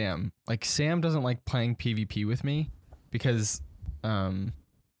with Sam, like Sam doesn't like playing PvP with me because,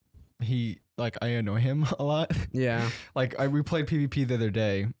 he like I annoy him a lot. Yeah. Like we played PvP the other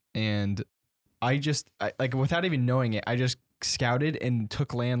day, and I like without even knowing it, I just scouted and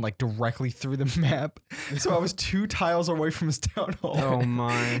took land like directly through the map. So I was 2 tiles away from his town hall. Oh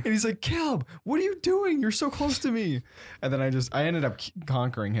my. And he's like, Caleb, what are you doing? You're so close to me. And then I ended up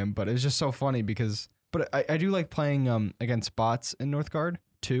conquering him, but it's just so funny because, but I do like playing against bots in Northgard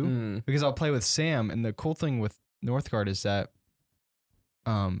too, Mm. because I'll play with Sam. And the cool thing with Northgard is that,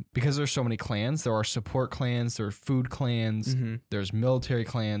 because there's so many clans, there are support clans, there are food clans, Mhm. there's military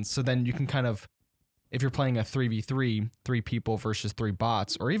clans. So then you can kind of, if you're playing a 3v3, 3 people versus 3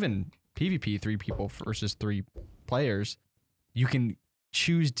 bots, or even PvP, 3 people versus 3 players, you can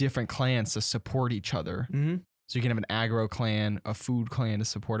choose different clans to support each other. Mm-hmm. So you can have an aggro clan, a food clan to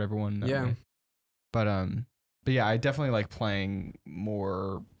support everyone. that Yeah. way. But yeah, I definitely like playing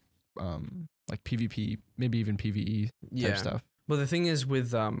more like PvP, maybe even PvE type stuff. Well, the thing is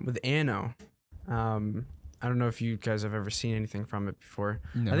with Anno, I don't know if you guys have ever seen anything from it before.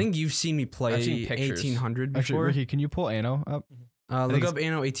 No. I think you've seen me play I've seen pictures. 1800 Actually, before. Ricky, can you pull Anno up? Look up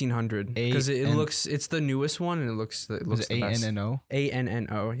Anno 1800 because it A-N- looks it's the newest one and it looks Was the it best. ANNO?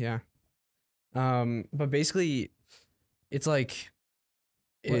 ANNO, yeah. But basically, it's like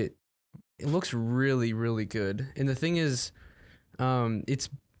it looks really really good, and the thing is,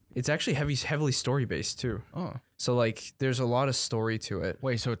 it's actually heavily story based too. Oh, So like, there's a lot of story to it.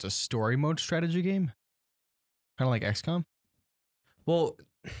 wait, so it's a story mode strategy game, kind of like XCOM. Well,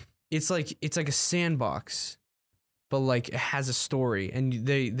 it's like a sandbox, but like it has a story, and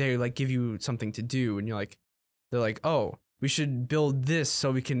they like give you something to do, and they're like, oh, we should build this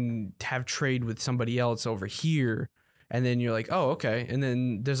so we can have trade with somebody else over here, and then you're like, oh, okay, and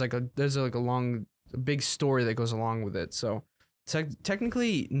then there's like a big story that goes along with it. So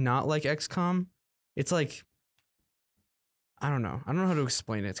technically not like XCOM. It's like, I don't know how to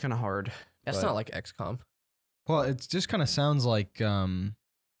explain it. It's kind of hard. That's But- not like XCOM. Well, it just kind of sounds like it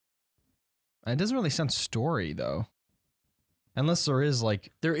doesn't really sound story though, unless there is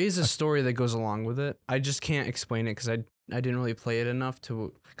like There is a story that goes along with it. I just can't explain it because I didn't really play it enough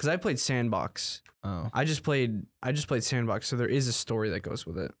to, because I played Sandbox. oh I just played Sandbox, so there is a story that goes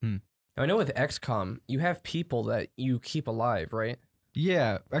with it. I know with XCOM, you have people that you keep alive, right?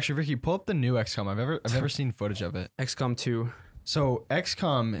 yeah. Actually, Ricky, pull up the new XCOM. I've never seen footage of it. XCOM 2. So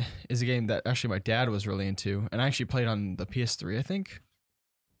XCOM is a game that actually my dad was really into, and I actually played on the PS3, I think.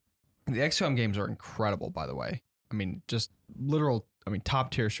 The XCOM games are incredible, by the way. I mean, just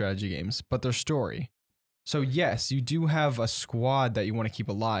top tier strategy games, but their story. So yes, you do have a squad that you want to keep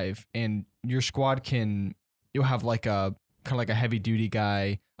alive, and your squad you'll have like a kind of like a heavy duty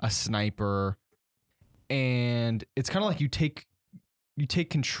guy, a sniper, and it's kind of like you take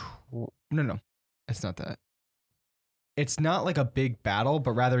control. No, it's not that. It's not like a big battle,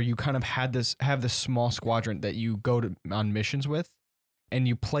 but rather you kind of have this small squadron that you go on missions with, and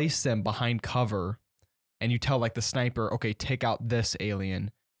you place them behind cover, and you tell like the sniper, okay, take out this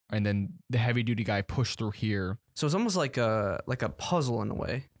alien, and then the heavy duty guy push through here. So it's almost like a puzzle in a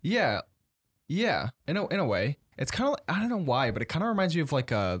way. Yeah, in a way, it's kind of I don't know why, but it kind of reminds me of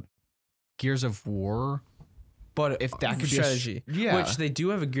like a Gears of War. But If that could strategy, be yeah, which they do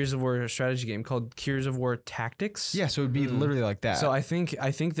have a Gears of War strategy game called Gears of War Tactics. yeah, so it'd be literally like that. So I think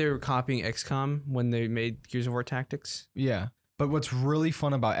they're copying XCOM when they made Gears of War Tactics. Yeah. But what's really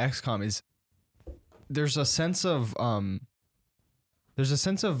fun about XCOM is there's a sense of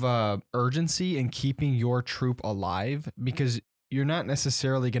urgency in keeping your troop alive, because you're not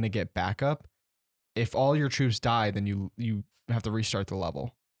necessarily going to get backup. If all your troops die, then you have to restart the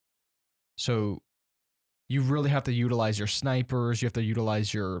level. So you really have to utilize your snipers, you have to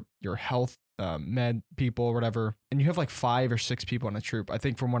utilize your health med people or whatever. And you have like 5 or 6 people on a troop, I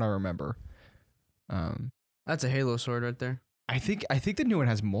think, from what I remember. That's a Halo sword right there. I think the new one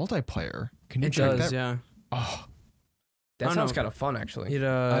has multiplayer. Can you It check does, that? yeah. Oh, That I sounds know. kind of fun, actually. It,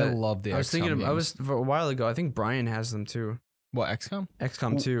 I love the I was XCOM thinking, games. for a while ago, I think Brian has them too. What, XCOM?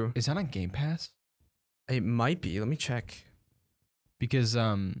 XCOM Ooh. 2. Is that on Game Pass? It might be. Let me check. Because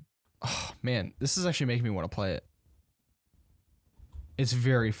oh man, this is actually making me want to play it. It's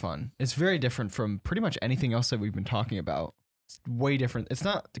very fun. It's very different from pretty much anything else that we've been talking about. It's way different. It's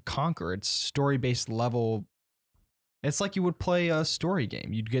not to conquer, it's story-based level. It's like you would play a story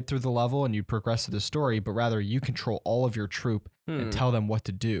game. You'd get through the level and you'd progress to the story, but rather you control all of your troop and tell them what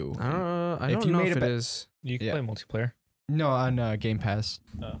to do. I If don't you know made if a it bet- is. You can Yeah. play multiplayer. No, on Game Pass.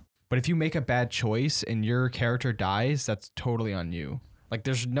 Oh. But if you make a bad choice and your character dies, that's totally on you. Like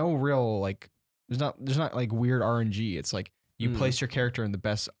there's no real like there's not like weird RNG. It's like you place your character in the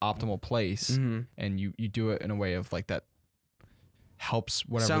best optimal place Mm-hmm. and you do it in a way of like that helps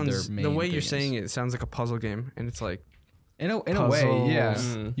whatever Sounds their main the way thing you're is. saying it sounds like a puzzle game, and it's like In a way, yeah.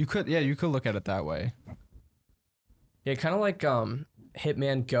 puzzles. You could look at it that way. Yeah, kind of like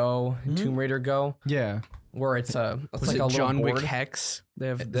Hitman Go, and Tomb Raider Go, Yeah. where it's was like it a John little Wick board Hex? They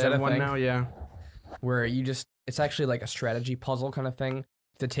have Is they that have a one thing? now. Yeah. where it's actually like a strategy puzzle kind of thing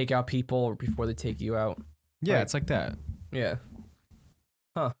to take out people before they take you out. Yeah, Right. it's like that. Yeah.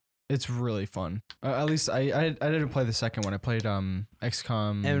 It's really fun. At least I didn't play the second one. I played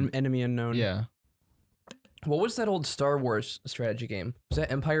XCOM. Enemy Unknown. yeah. What was that old Star Wars strategy game? Was that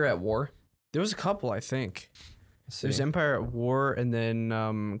Empire at War? There was a couple, I think. Let's see. There's Empire at War and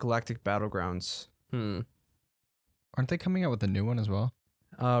then Galactic Battlegrounds. Hmm. Aren't they coming out with a new one as well?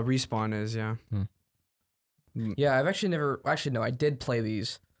 Respawn is, yeah. Yeah, I've actually never. Actually, no, I did play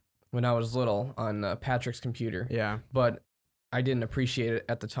these when I was little on Patrick's computer, Yeah. but I didn't appreciate it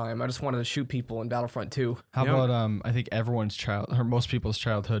at the time. I just wanted to shoot people in Battlefront 2. How Yep. about I think everyone's or most people's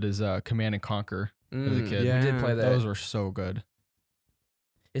childhood is Command and Conquer as a kid. yeah. We did play that. Those were so good.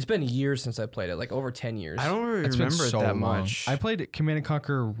 It's been years since I played it, like over 10 years. I don't really It's been remember so it that long. much. I played Command and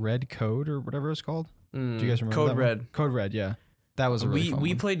Conquer Red Code or whatever it's called. Do you guys remember Code that one? Red. Code Red, yeah. That was a really fun we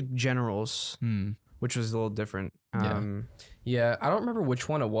one. played Generals, which was a little different. Yeah. Yeah, I don't remember which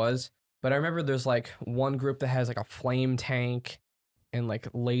one it was, but I remember there's like one group that has like a flame tank and like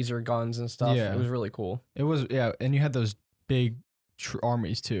laser guns and stuff. Yeah. It was really cool. It was, yeah, and you had those big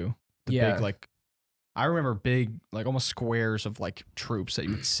armies too. The Yeah. big, like, I remember big, like almost squares of like troops that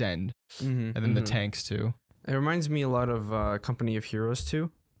you would send, Mm-hmm. and then the Mhm. tanks too. It reminds me a lot of Company of Heroes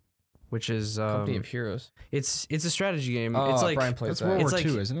too, which is Company of Heroes. it's a strategy game. Oh, it's like Brian plays That's that. World It's War like-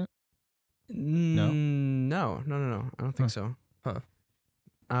 II, isn't it? no. I don't think so. Huh.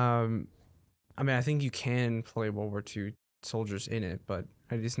 I mean, I think you can play World War II soldiers in it, but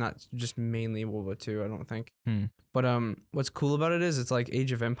it's not just mainly World War II. I don't think. But what's cool about it is it's like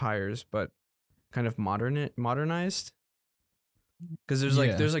Age of Empires, but kind of modernized. Because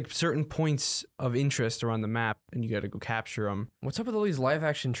Yeah. there's like certain points of interest around the map, and you got to go capture them. What's up with all these live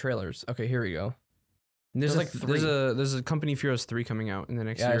action trailers? Okay, here we go. And there's There's like like there's a Company of Heroes 3 coming out in the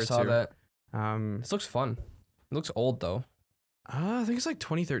next Yeah, year I or saw two. that. Um, This looks fun. It looks old though. I think it's like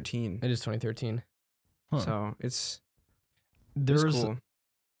 2013. It is 2013. Huh. So it's There's cool.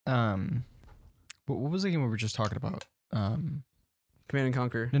 what was the game we were just talking about? Command and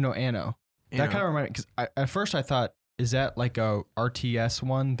Conquer. No, Anno. That kind of reminded, because at first I thought, is that like a RTS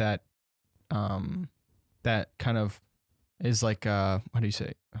one that that kind of is like how do you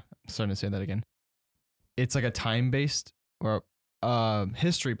say? I'm starting to say that again. It's like a time based or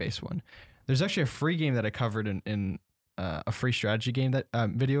history based one. There's actually a free game that I covered in a free strategy game that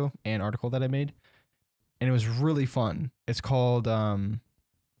video and article that I made, and it was really fun. It's called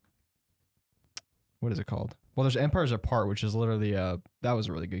what is it called? Well, there's Empires Apart, which is literally that was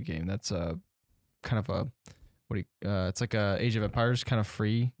a really good game. That's kind of a it's like a Age of Empires kind of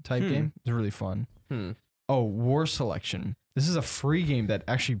free type game. It's really fun. Oh, War Selection. This is a free game that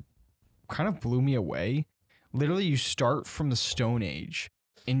actually kind of blew me away. Literally, you start from the Stone Age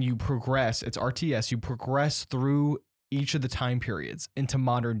and you progress. It's RTS. You progress through each of the time periods into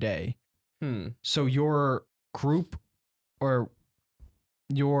modern day. So your group or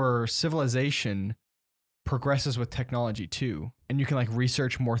your civilization progresses with technology too, and you can like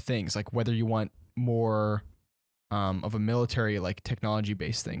research more things, like whether you want more of a military like technology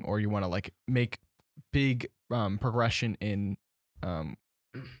based thing, or you want to like make big progression in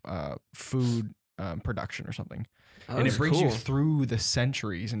food production or something. And it brings you through the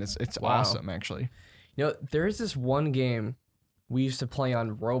centuries, and it's Wow. awesome actually. You know, there's this one game we used to play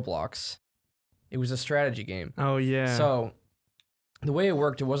on Roblox. It was a strategy game. Oh yeah. So the way it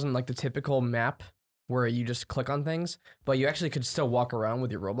worked, it wasn't like the typical map where you just click on things, but you actually could still walk around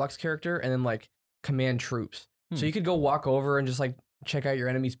with your Roblox character and then like command troops. So you could go walk over and just like check out your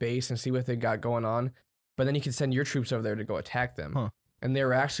enemy's base and see what they got going on. But then you could send your troops over there to go attack them. Huh. And they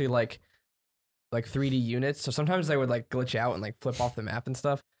were actually like 3D units. So sometimes they would like glitch out and like flip off the map and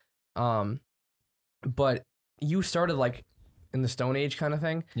stuff. But you started like in the Stone Age kind of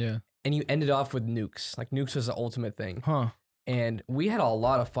thing, Yeah. and you ended off with nukes. Like nukes was the ultimate thing. Huh. And we had a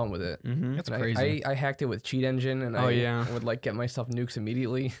lot of fun with it. Mm-hmm. That's And crazy. I hacked it with Cheat Engine, and Oh, I yeah. would like get myself nukes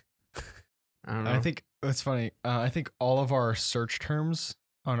immediately. I don't know. I think that's funny. I think all of our search terms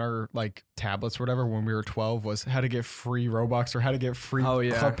on our like tablets, or whatever, when we were 12 was how to get free Robux or how to get free Oh,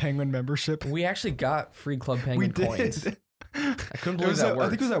 yeah. Club Penguin membership. We actually got free Club We Penguin did. coins. I couldn't It believe was that I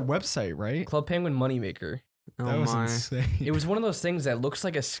think it was worked. that website, right? Club Penguin Moneymaker. oh That was my. insane. It was one of those things that looks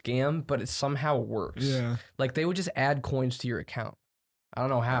like a scam, but it somehow works. Yeah. Like they would just add coins to your account. I don't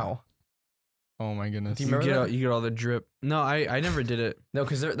know how. Oh my goodness. Do you You remember get that? all, you get all the drip. No, I never did it. No,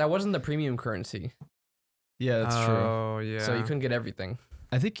 because that wasn't the premium currency, Yeah, that's true. Oh yeah. so you couldn't get everything.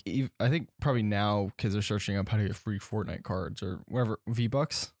 I think probably now kids are searching up how to get free Fortnite cards or whatever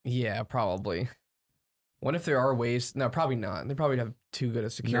V-Bucks. Yeah, probably. What if there are ways? No, probably not. They probably have too good a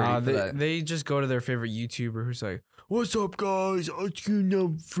security Nah, for they, that. they just go to their favorite YouTuber who's like, "What's up, guys? I'm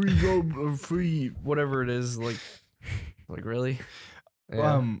getting free or free whatever it is." Like really?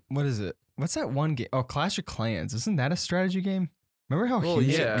 Yeah. What is it? What's that one game? Oh, Clash of Clans. Isn't that a strategy game? Remember how Well,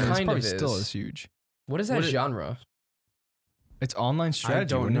 huge yeah. it is? It's Kind probably of still is. is huge. What is that what it- genre? It's online strategy,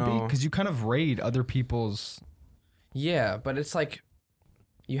 don't wouldn't it be? know. Because you kind of raid other people's. Yeah, but it's like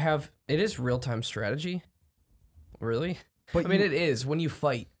it is real-time strategy. Really? But I mean, it is when you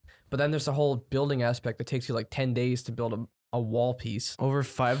fight, but then there's the whole building aspect that takes you like 10 days to build a wall piece. Over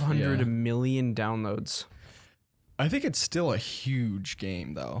 500 Yeah. million downloads. I think it's still a huge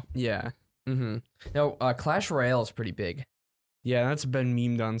game though. Yeah. Mm-hmm. Now, Clash Royale is pretty big. Yeah, that's been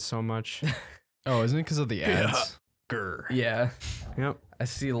memed on so much. Oh, isn't it because of the ads? Grr. Yeah, Yep. I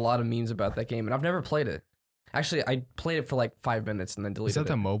see a lot of memes about that game, and I've never played it. Actually, I played it for like 5 minutes and then Is deleted that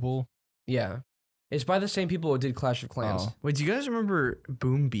the it. mobile? Yeah, it's by the same people who did Clash of Clans. Oh. Wait, do you guys remember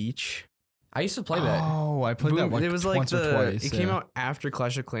Boom Beach? I used to play that. Oh, I played that Boom, like it was like once or twice. it came out after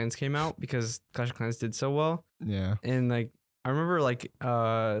Clash of Clans came out because Clash of Clans did so well. Yeah. And like I remember like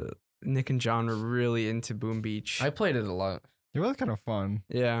Nick and John were really into Boom Beach. I played it a lot. It was kind of fun.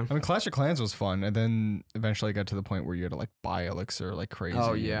 Yeah. I mean, Clash of Clans was fun, and then eventually got to the point where you had to like buy Elixir like crazy.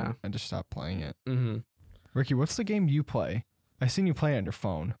 Oh, yeah. and I just stopped playing it. Mm-hmm. Ricky, what's the game you play? I seen you play it on your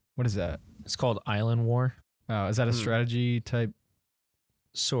phone. What is that? It's called Island War. Oh, is that a Hmm. strategy type?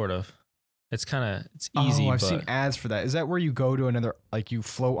 Sort of. It's easy. Oh, I've but seen ads for that. Is that where you go to another, like you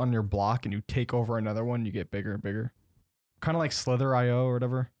float on your block and you take over another one? You get bigger and bigger, kind of like Slither.io or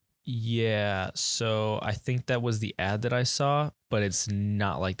whatever. yeah. So I think that was the ad that I saw, but it's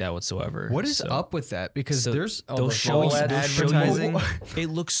not like that whatsoever. What is So up with that? Because so there's Oh, they'll the show you mobile they'll show you- advertising. It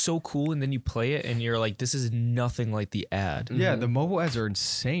looks so cool, and then you play it, and you're like, "This is nothing like the ad." yeah, Mhm. the mobile ads are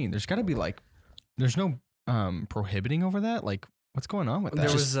insane. There's got to be like, there's no prohibiting over that. Like, what's going on with that? There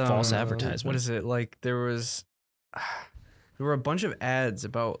Just was false What advertisement. is it? Like there were a bunch of ads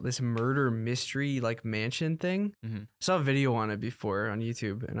about this murder mystery like mansion thing. Mhm. I saw a video on it before on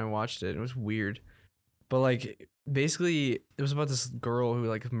YouTube and I watched it. It was weird. But like basically it was about this girl who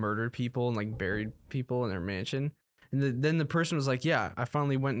like murdered people and like buried people in their mansion. And then the person was like, "Yeah, I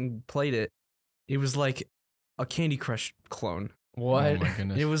finally went and played it." It was like a Candy Crush clone. What? Oh my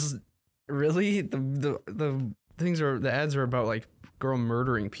goodness. It was really the the ads are about like girl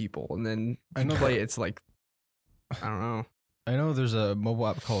murdering people and then I I know know play it's like I don't know. I know there's a mobile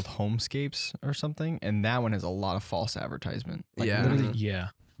app called Homescapes or something, and that one has a lot of false advertisement. Like, Yeah. literally Yeah.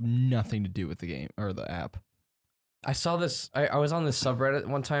 nothing to do with the game or the app. I saw this. I was on this subreddit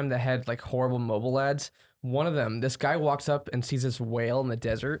one time that had like horrible mobile ads. One of them, this guy walks up and sees this whale in the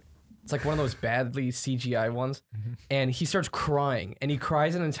desert. It's like one of those badly CGI ones. Mhm. And he starts crying. And he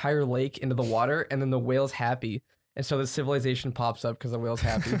cries an entire lake into the water. And then the whale's happy. And so the civilization pops up because the whale's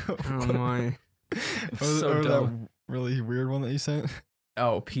happy. Oh my. So that dumb. really weird one that you sent?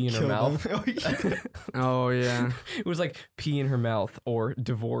 Oh, pee in her Kill mouth. them. Oh, yeah. Oh yeah. It was like pee in her mouth or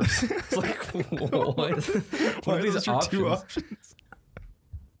divorce. It's like, what? Why What are are these those your two options? options?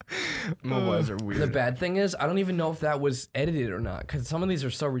 Mobile ads are The weird. bad thing is, I don't even know if that was edited or not because some of these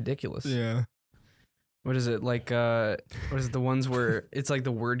are so ridiculous. Yeah. What is it? Like what is it, the ones where it's like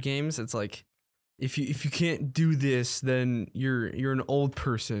the word games? It's like if you can't do this, then you're an old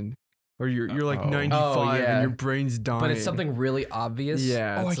person. Or you're like Oh. 95 Oh, yeah. and your brain's dying. But it's something really obvious.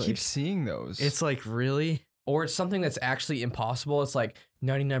 Yeah. Oh, I it's keep like- seeing those. It's like really? Or it's something that's actually impossible. It's like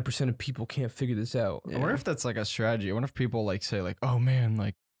 99% of people can't figure this out. I wonder if that's like a strategy. I wonder if people like say like, "Oh man,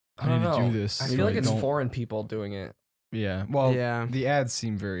 like I I don't need know. to do this." I so feel like I it's don't-" foreign people doing it. Yeah. Well, yeah. the ads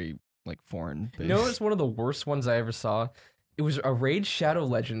seem very like foreign. You know, it's one of the worst ones I ever saw. It was a Raid Shadow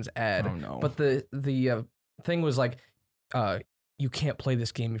Legends ad, Oh no. but the thing was like, you can't play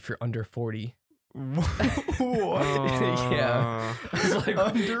this game if you're under 40. what? Yeah. I was like,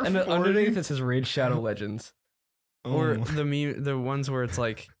 Under and then 40? underneath it says Raid Shadow Legends. Or Oh. the ones where it's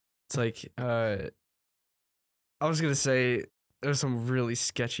like I was gonna say there's some really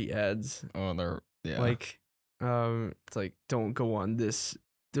sketchy ads. Oh, they're yeah. Like it's like don't go on this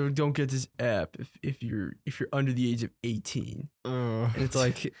don't get this app if you're under the age of 18. Ugh. And it's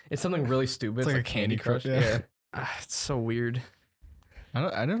like It's something really stupid. It's like a Candy Crush, yeah. it's so weird.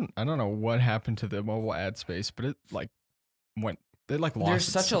 I don't know what happened to the mobile ad space, but it like went. They like lost. There's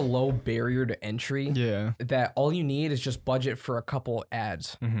such a low barrier to entry yeah. that all you need is just budget for a couple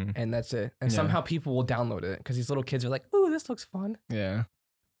ads. Mm-hmm. And that's it. And Yeah. somehow people will download it because these little kids are like, "Ooh, this looks fun." Yeah.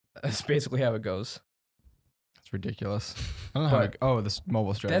 That's basically how it goes. It's ridiculous. I don't know how. But This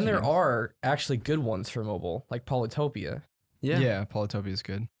mobile strategy. Then there games. are actually good ones for mobile, like Polytopia. Yeah. Yeah, Polytopia is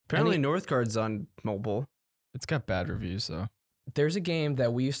good. Apparently Any- Northgard's on mobile. It's got bad reviews though. There's a game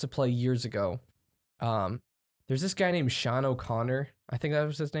that we used to play years ago. There's this guy named Sean O'Connor. I think that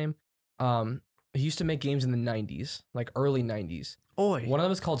was his name. He used to make games in the 90s, like early 90s. Oi. One of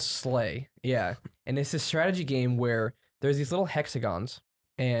them is called Slay. Yeah. And it's a strategy game where there's these little hexagons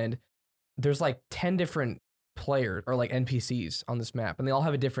and there's like 10 different players or like NPCs on this map and they all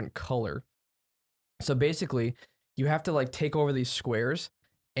have a different color. So basically, you have to like take over these squares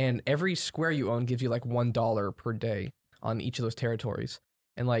and every square you own gives you like $1 per day on each of those territories.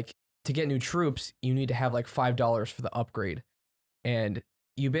 And like to get new troops, you need to have like $5 for the upgrade. And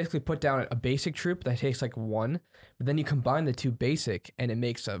you basically put down a basic troop that takes like 1, but then you combine the 2 basic and it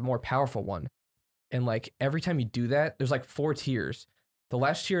makes a more powerful one. And like every time you do that, there's like 4 tiers. The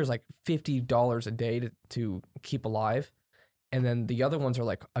last tier is like $50 a day to keep alive. And then the other ones are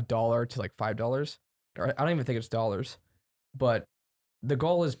like $1 to like $5. Or I don't even think it's dollars. But the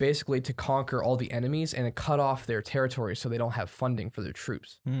goal is basically to conquer all the enemies and cut off their territory so they don't have funding for their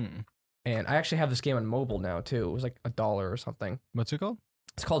troops. And I actually have this game on mobile now too. It was like $1 or something. What's it called?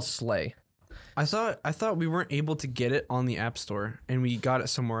 It's called Slay. I thought we weren't able to get it on the App Store, and we got it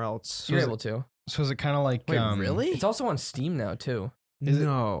somewhere else. You're is able to. So is it kind of like Wait, really? It's also on Steam now too. Is it-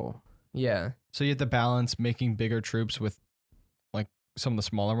 No. Yeah. So you have to balance making bigger troops with like some of the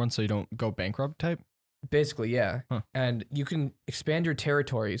smaller ones so you don't go bankrupt type? Basically, yeah. Huh. And you can expand your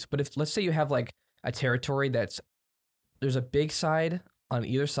territories, but if let's say you have like a territory there's a big side on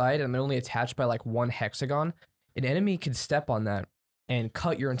either side and they're only attached by like 1 hexagon, an enemy can step on that and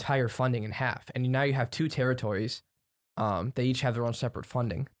cut your entire funding in half. And now you have 2 territories. They each have their own separate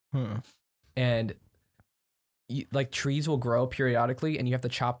funding. And like trees will grow periodically and you have to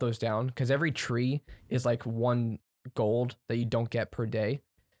chop those down because every tree is like 1 gold that you don't get per day.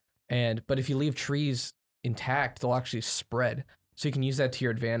 But if you leave trees intact, they'll actually spread. So you can use that to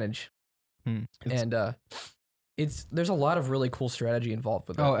your advantage. There's a lot of really cool strategy involved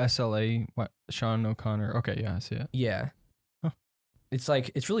with it. Oh, SLA, what? Sean O'Connor. Okay, yeah, I see it. Yeah. Huh.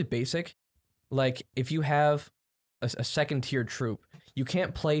 It's really basic. Like if you have a second tier troop, you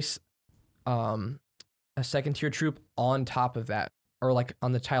can't place a second tier troop on top of that or like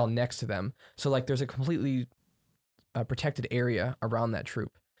on the tile next to them. So like there's a completely protected area around that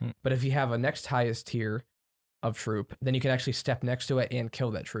troop. But if you have a next highest tier of troop, then you can actually step next to it and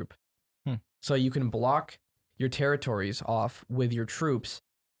kill that troop. So you can block your territories off with your troops,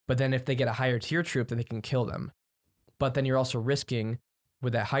 but then if they get a higher tier troop, then they can kill them. But then you're also risking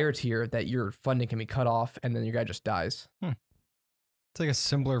with that higher tier that your funding can be cut off and then your guy just dies. It's like a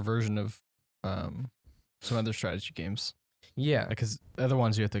simpler version of some other strategy games. Yeah. Because the other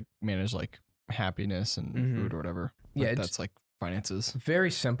ones you have to manage like happiness and food or whatever. Like, Yeah, that's like finances. Very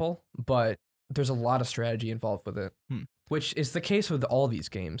simple, but there's a lot of strategy involved with it, which is the case with all these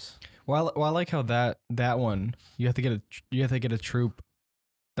games. Well, I like how that one you have to get a troop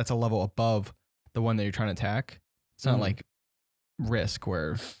that's a level above the one that you're trying to attack. It's not like Risk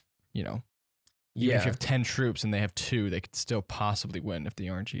where, even if you have 10 troops and they have 2, they could still possibly win if the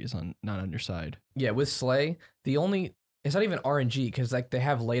RNG is not on your side. Yeah, with Slay, it's not even RNG because like they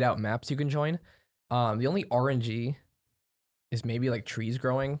have laid out maps you can join. The only RNG is maybe like trees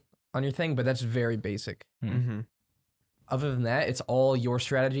growing on your thing, but that's very basic. Other than that, it's all your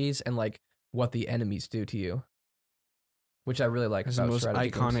strategies and like what the enemies do to you, which I really like. There's the about most strategy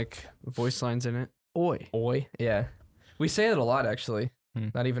games. iconic voice lines in it. Oi. Oi, yeah. We say it a lot actually, Hmm.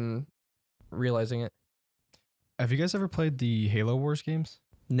 not even realizing it. Have you guys ever played the Halo Wars games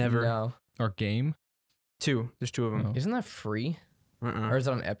Never. No. or game? 2. There's 2 of them. Oh. Isn't that free? Uh-uh. Or is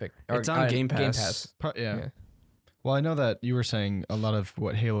it on Epic? Or, It's on Game Game Pass. Pass. Yeah. Yeah. Well, I know that you were saying a lot of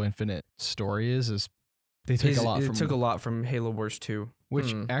what Halo Infinite story is they take a lot It from took a lot from Halo Wars 2.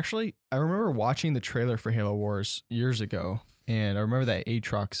 which actually I remember watching the trailer for Halo Wars years ago, and I remember that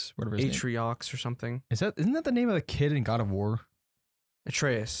Aatrox, whatever his name Atriox or something. isn't that the name of the kid in God of War?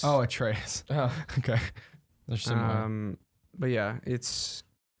 Atreus. Oh, Atreus. Oh, Okay, they're similar. But yeah, it's.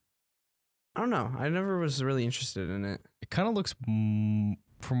 I don't know. I never was really interested in it. It kind of looks,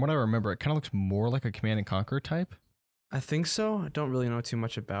 from what I remember, it kind of looks more like a Command and Conquer type. I think so. I don't really know too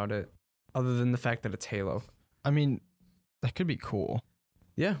much about it, other than the fact that it's Halo. I mean, that could be cool,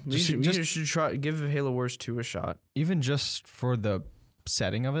 Yeah, we Just- should try give Halo Wars 2 a shot. even just for the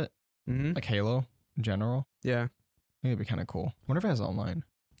setting of it, Mm-hmm. like Halo in general. Yeah, I think it'd be kind of cool. I wonder if it has online.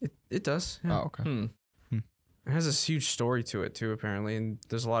 it does. Yeah. Oh, okay. It has this huge story to it too, apparently, and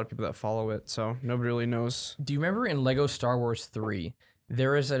there's a lot of people that follow it, so nobody really knows. do you remember in Lego Star Wars 3,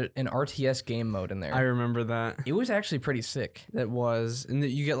 there is an RTS game mode in there? I remember that. It was actually pretty sick. That was, and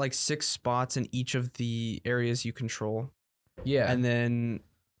that you get like 6 spots in each of the areas you control, Yeah. and then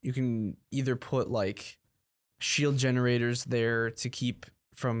you can either put like shield generators there to keep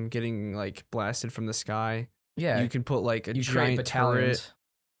from getting like blasted from the sky. yeah. You can put like a You create giant battalions. turret.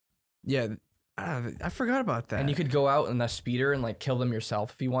 Yeah, I forgot about that. And you could go out in a speeder and like kill them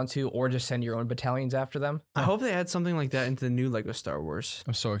yourself if you want to, or just send your own battalions after them. I hope they add something like that into the new Lego Star Wars.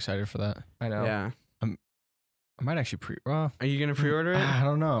 I'm so excited for that. I know. Yeah, I might actually Are you gonna pre-order it? I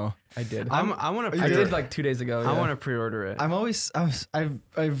don't know. I did. I want to. I pre-order did like 2 days ago. I yeah. want to pre-order it.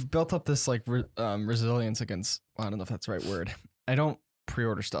 I've built up this like resilience against. Well, I don't know if that's the right word. I don't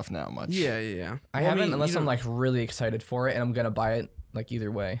pre-order stuff now much. Yeah. I Well, haven't mean, unless you I'm don't- like really excited for it and I'm gonna buy it like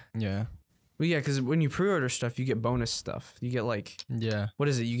either way. Yeah. Well, yeah, because when you pre-order stuff, you get bonus stuff. You get like, Yeah. what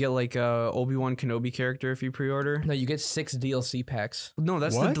is it? You get like a Obi-Wan Kenobi character if you pre-order. No, you get 6 DLC packs. No,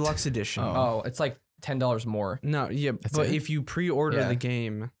 that's the What? deluxe edition. Oh. Oh, it's like $10 more. No, yeah, That's but it? if you pre-order Yeah. the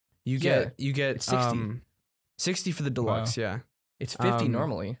game, you Yeah, get it's 60. 60 for the deluxe, yeah. It's 50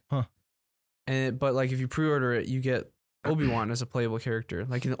 normally. But like if you pre-order it, you get Obi-Wan as a playable character,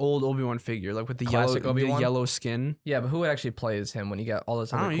 like an old Obi-Wan figure, like with the Classic yellow Obi-Wan? yellow skin. Yeah, but who would actually play as him when you get all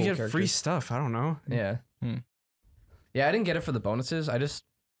those I other don't know, cool you get characters? free stuff. I don't know. Yeah. Hmm. Yeah, I didn't get it for the bonuses. I just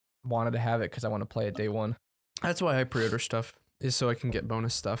wanted to have it because I want to play it day one. That's why I pre-order stuff, is so I can get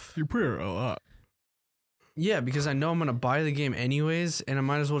bonus stuff. You pre-order a lot. Yeah, because I know I'm gonna buy the game anyways, and I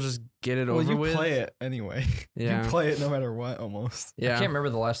might as well just get it Well, over you with. play it anyway. Yeah. You play it no matter what, almost. Yeah. I can't remember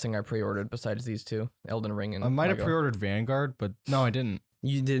the last thing I pre-ordered besides these two, Elden Ring and I might have Lego. pre-ordered Vanguard, but no, I didn't.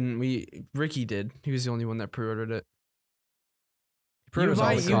 You didn't. Ricky did. He was the only one that pre-ordered it. Pre-orders all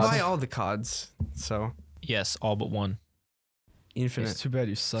the you CODs. buy all the CODs, so Yes, all but one. infinite. It's too bad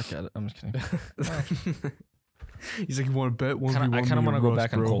you suck at it. I'm just kidding. He's like, you want to bet one? I kind of want to go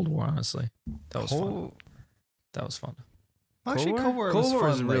back on Cold War. Honestly, that was fun. Cold, That was fun. actually, Cold War, Cold War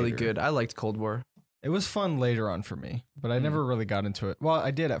was was fun really later. good. I liked Cold War. It was fun later on for me, but I never really got into it. Well,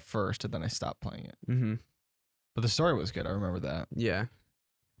 I did at first, and then I stopped playing it. Mm-hmm. But the story was good. I remember that. Yeah.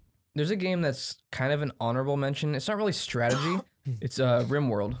 There's a game that's kind of an honorable mention. It's not really strategy. It's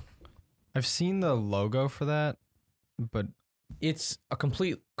RimWorld. I've seen the logo for that, but It's a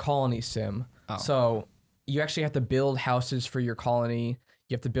complete colony sim. Oh. So you actually have to build houses for your colony.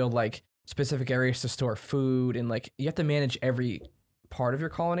 You have to build like specific areas to store food and like you have to manage every part of your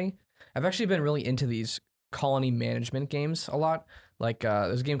colony. I've actually been really into these colony management games a lot. Like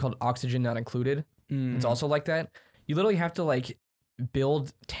there's a game called Oxygen Not Included. Mm. It's also like that. You literally have to like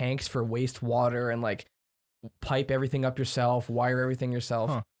build tanks for wastewater and like pipe everything up yourself, wire everything yourself.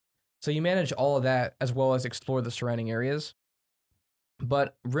 Huh. So you manage all of that as well as explore the surrounding areas.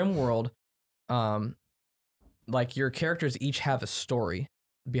 But RimWorld, like your characters each have a story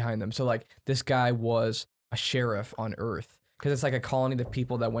behind them. So like this guy was a sheriff on Earth because it's like a colony of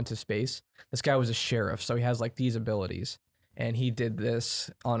people that went to space. This guy was a sheriff, so he has like these abilities, and he did this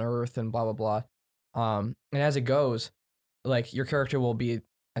on Earth and blah blah blah. And as it goes, like your character will be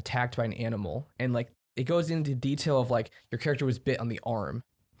attacked by an animal, and like it goes into detail of like your character was bit on the arm,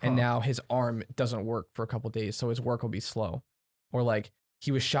 and Huh. now his arm doesn't work for a couple days, so his work will be slow, or like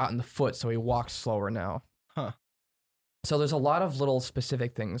he was shot in the foot, so he walks slower now. Huh. So there's a lot of little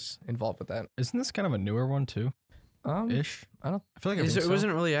specific things involved with that. isn't this kind of a newer one too? Ish. I don't I feel like It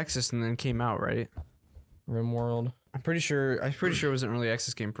wasn't early access and then came out, right? RimWorld. I'm pretty sure it was an early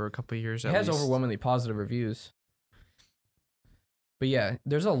access game for a couple of years. It at has least. overwhelmingly positive reviews. But yeah,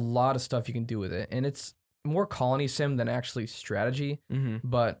 there's a lot of stuff you can do with it, and it's more colony sim than actually strategy. Mm-hmm.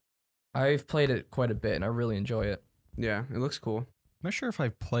 But I've played it quite a bit, and I really enjoy it. Yeah, it looks cool. I'm not sure if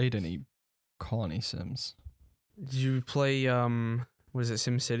I've played any colony sims. Did you play what is it,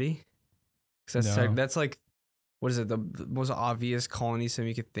 SimCity? 'Cause that's No. like, that's like, what is it, the most obvious colony sim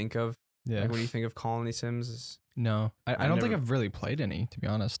you could think of? Yeah. Like when you think of colony sims, is No, I I don't think never- I've really played any, to be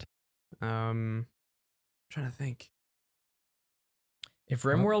honest. I'm trying to think. If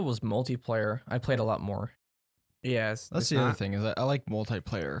RimWorld was multiplayer, I played a lot more. Yeah, That's it's the other not- thing is I like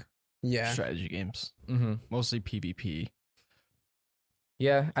multiplayer Yeah, strategy games, Mm-hmm. mostly PvP.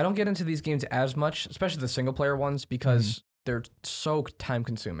 Yeah, I don't get into these games as much, especially the single player ones, because they're so time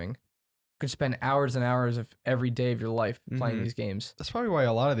consuming. You could spend hours and hours of every day of your life playing Mhm. these games. That's probably why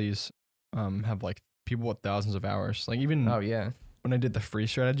a lot of these have like people with thousands of hours. Like even Oh yeah. when I did the free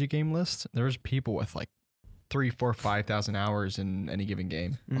strategy game list, there was people with like 3, 4, 5,000 hours in any given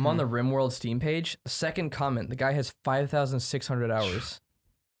game. I'm on the RimWorld Steam page. The second comment, the guy has 5,600 hours.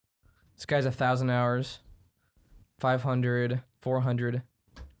 This guy's 1,000 hours, 500, 400.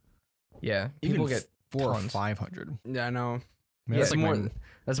 Yeah, people Even get 4 or tons. 500. Yeah, I know. I mean, Yeah, that's That's like more. my-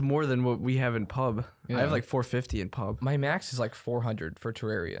 That's more than what we have in pub. I Yeah. have like 450 in pub. My max is like 400 for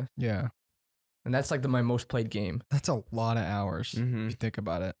Terraria, yeah, and that's like my most played game. that's a lot of hours. Mm-hmm. If you think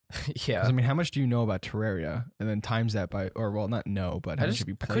about it. 'Cause, Yeah, I mean, how much do you know about Terraria, and then times that by, or well, not know, but how I much just have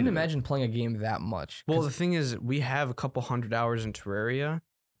you I played? couldn't of it? imagine playing a game that much. Well, 'cause the thing is, we have a couple hundred hours in Terraria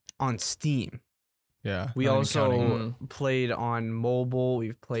on Steam. Yeah, We not even also counting- played on mobile.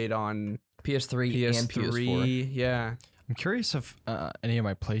 We've played on PS3 and PS4. PS3. Yeah. I'm curious if any of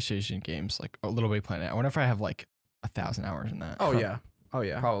my PlayStation games, like a Little Big Planet. I wonder if I have like 1,000 hours in that. Oh yeah. Oh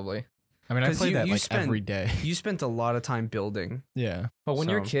yeah. Probably. I mean, I 'Cause played you- that you like spent- every day. You spent a lot of time building. Yeah. But when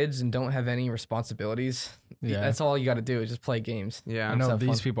you're So- kids and don't have any responsibilities, Yeah. that's all you got to do is just play games. Yeah. I know have these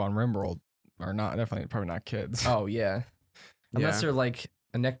fun. people on RimWorld are not probably not kids. Oh yeah. Unless Yeah. they're like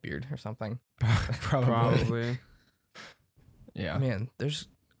a neckbeard or something. Probably. Probably. Yeah. Man, there's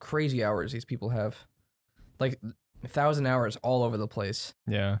crazy hours these people have. Like 1,000 hours all over the place.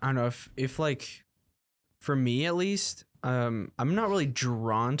 Yeah. I don't know if like for me at least, I'm not really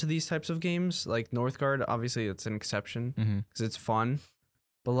drawn to these types of games. Like Northgard, obviously it's an exception Mm-hmm. because it's fun,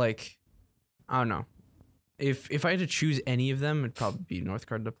 but like I don't know. If I had to choose any of them, it'd probably be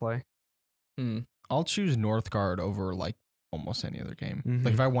Northgard to play. Hmm. I'll choose Northgard over like almost any other game. Mhm.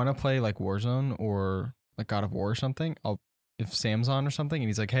 Like if I want to play like Warzone or like God of War or something, if Sam's on or something and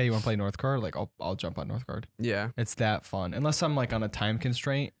he's like, "Hey, you want to play Northgard?" Like I'll jump on Northgard. Yeah. It's that fun. Unless I'm like on a time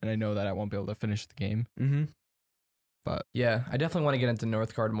constraint and I know that I won't be able to finish the game. Mm-hmm. Yeah, I definitely want to get into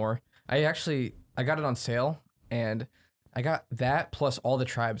Northgard more. I got it on sale and I got that plus all the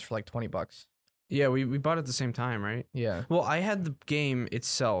tribes for like $20. Yeah, we bought it at the same time, right? Yeah. Well, I had the game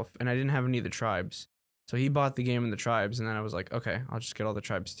itself, and I didn't have any of the tribes. So he bought the game and the tribes, and then I was like, okay, I'll just get all the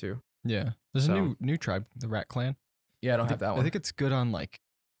tribes too. Yeah. There's So- a new tribe, the Rat Clan. Yeah, I don't have that I one. think it's good on like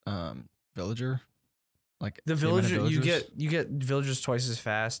Villager. Like The amount of villager, you villagers. get villagers twice as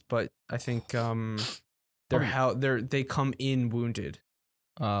fast, but I think Probably- they come in wounded.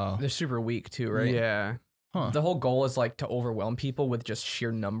 Oh. They're super weak too, right? Yeah, Huh. The whole goal is like to overwhelm people with just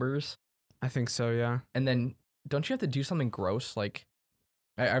sheer numbers. I think so. Yeah, And then don't you have to do something gross? Like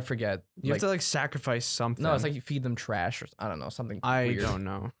I forget. you have to like sacrifice something. No, it's like you feed them trash or I don't know, something I weird. don't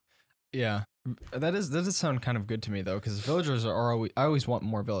know. Yeah. That does sound kind of good to me though, because villagers are always. I always want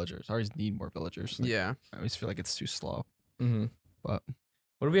more villagers. I always need more villagers. Like, Yeah, I always feel like it's too slow. Mm-hmm. But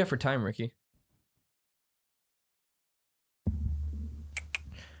What do we have for time, Ricky?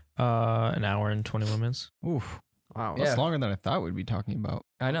 An hour and 21 minutes. oof, wow. Yeah. that's longer than I thought we'd be talking about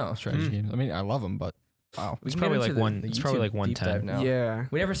I know. strategy Mm. games. I mean, I love them, but wow. We It's can probably get like into the- one- the it's probably YouTube like deep dive 110. now. Yeah,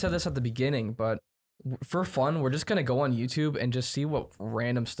 We never said this at the beginning, but for fun, we're just gonna go on YouTube and just see what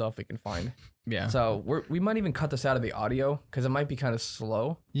random stuff we can find. Yeah. So we might even cut this out of the audio because it might be kind of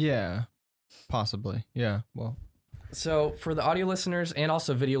slow. Yeah. Possibly. Yeah. Well. So for the audio listeners and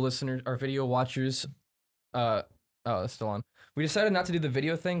also video listeners or video watchers, oh, it's still on. We decided not to do the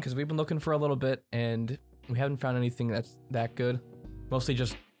video thing because we've been looking for a little bit and we haven't found anything that's that good. Mostly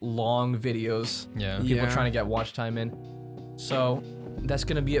just long videos. Yeah. People Yeah. trying to get watch time in. So that's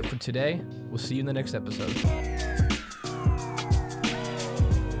gonna be it for today. We'll see you in the next episode.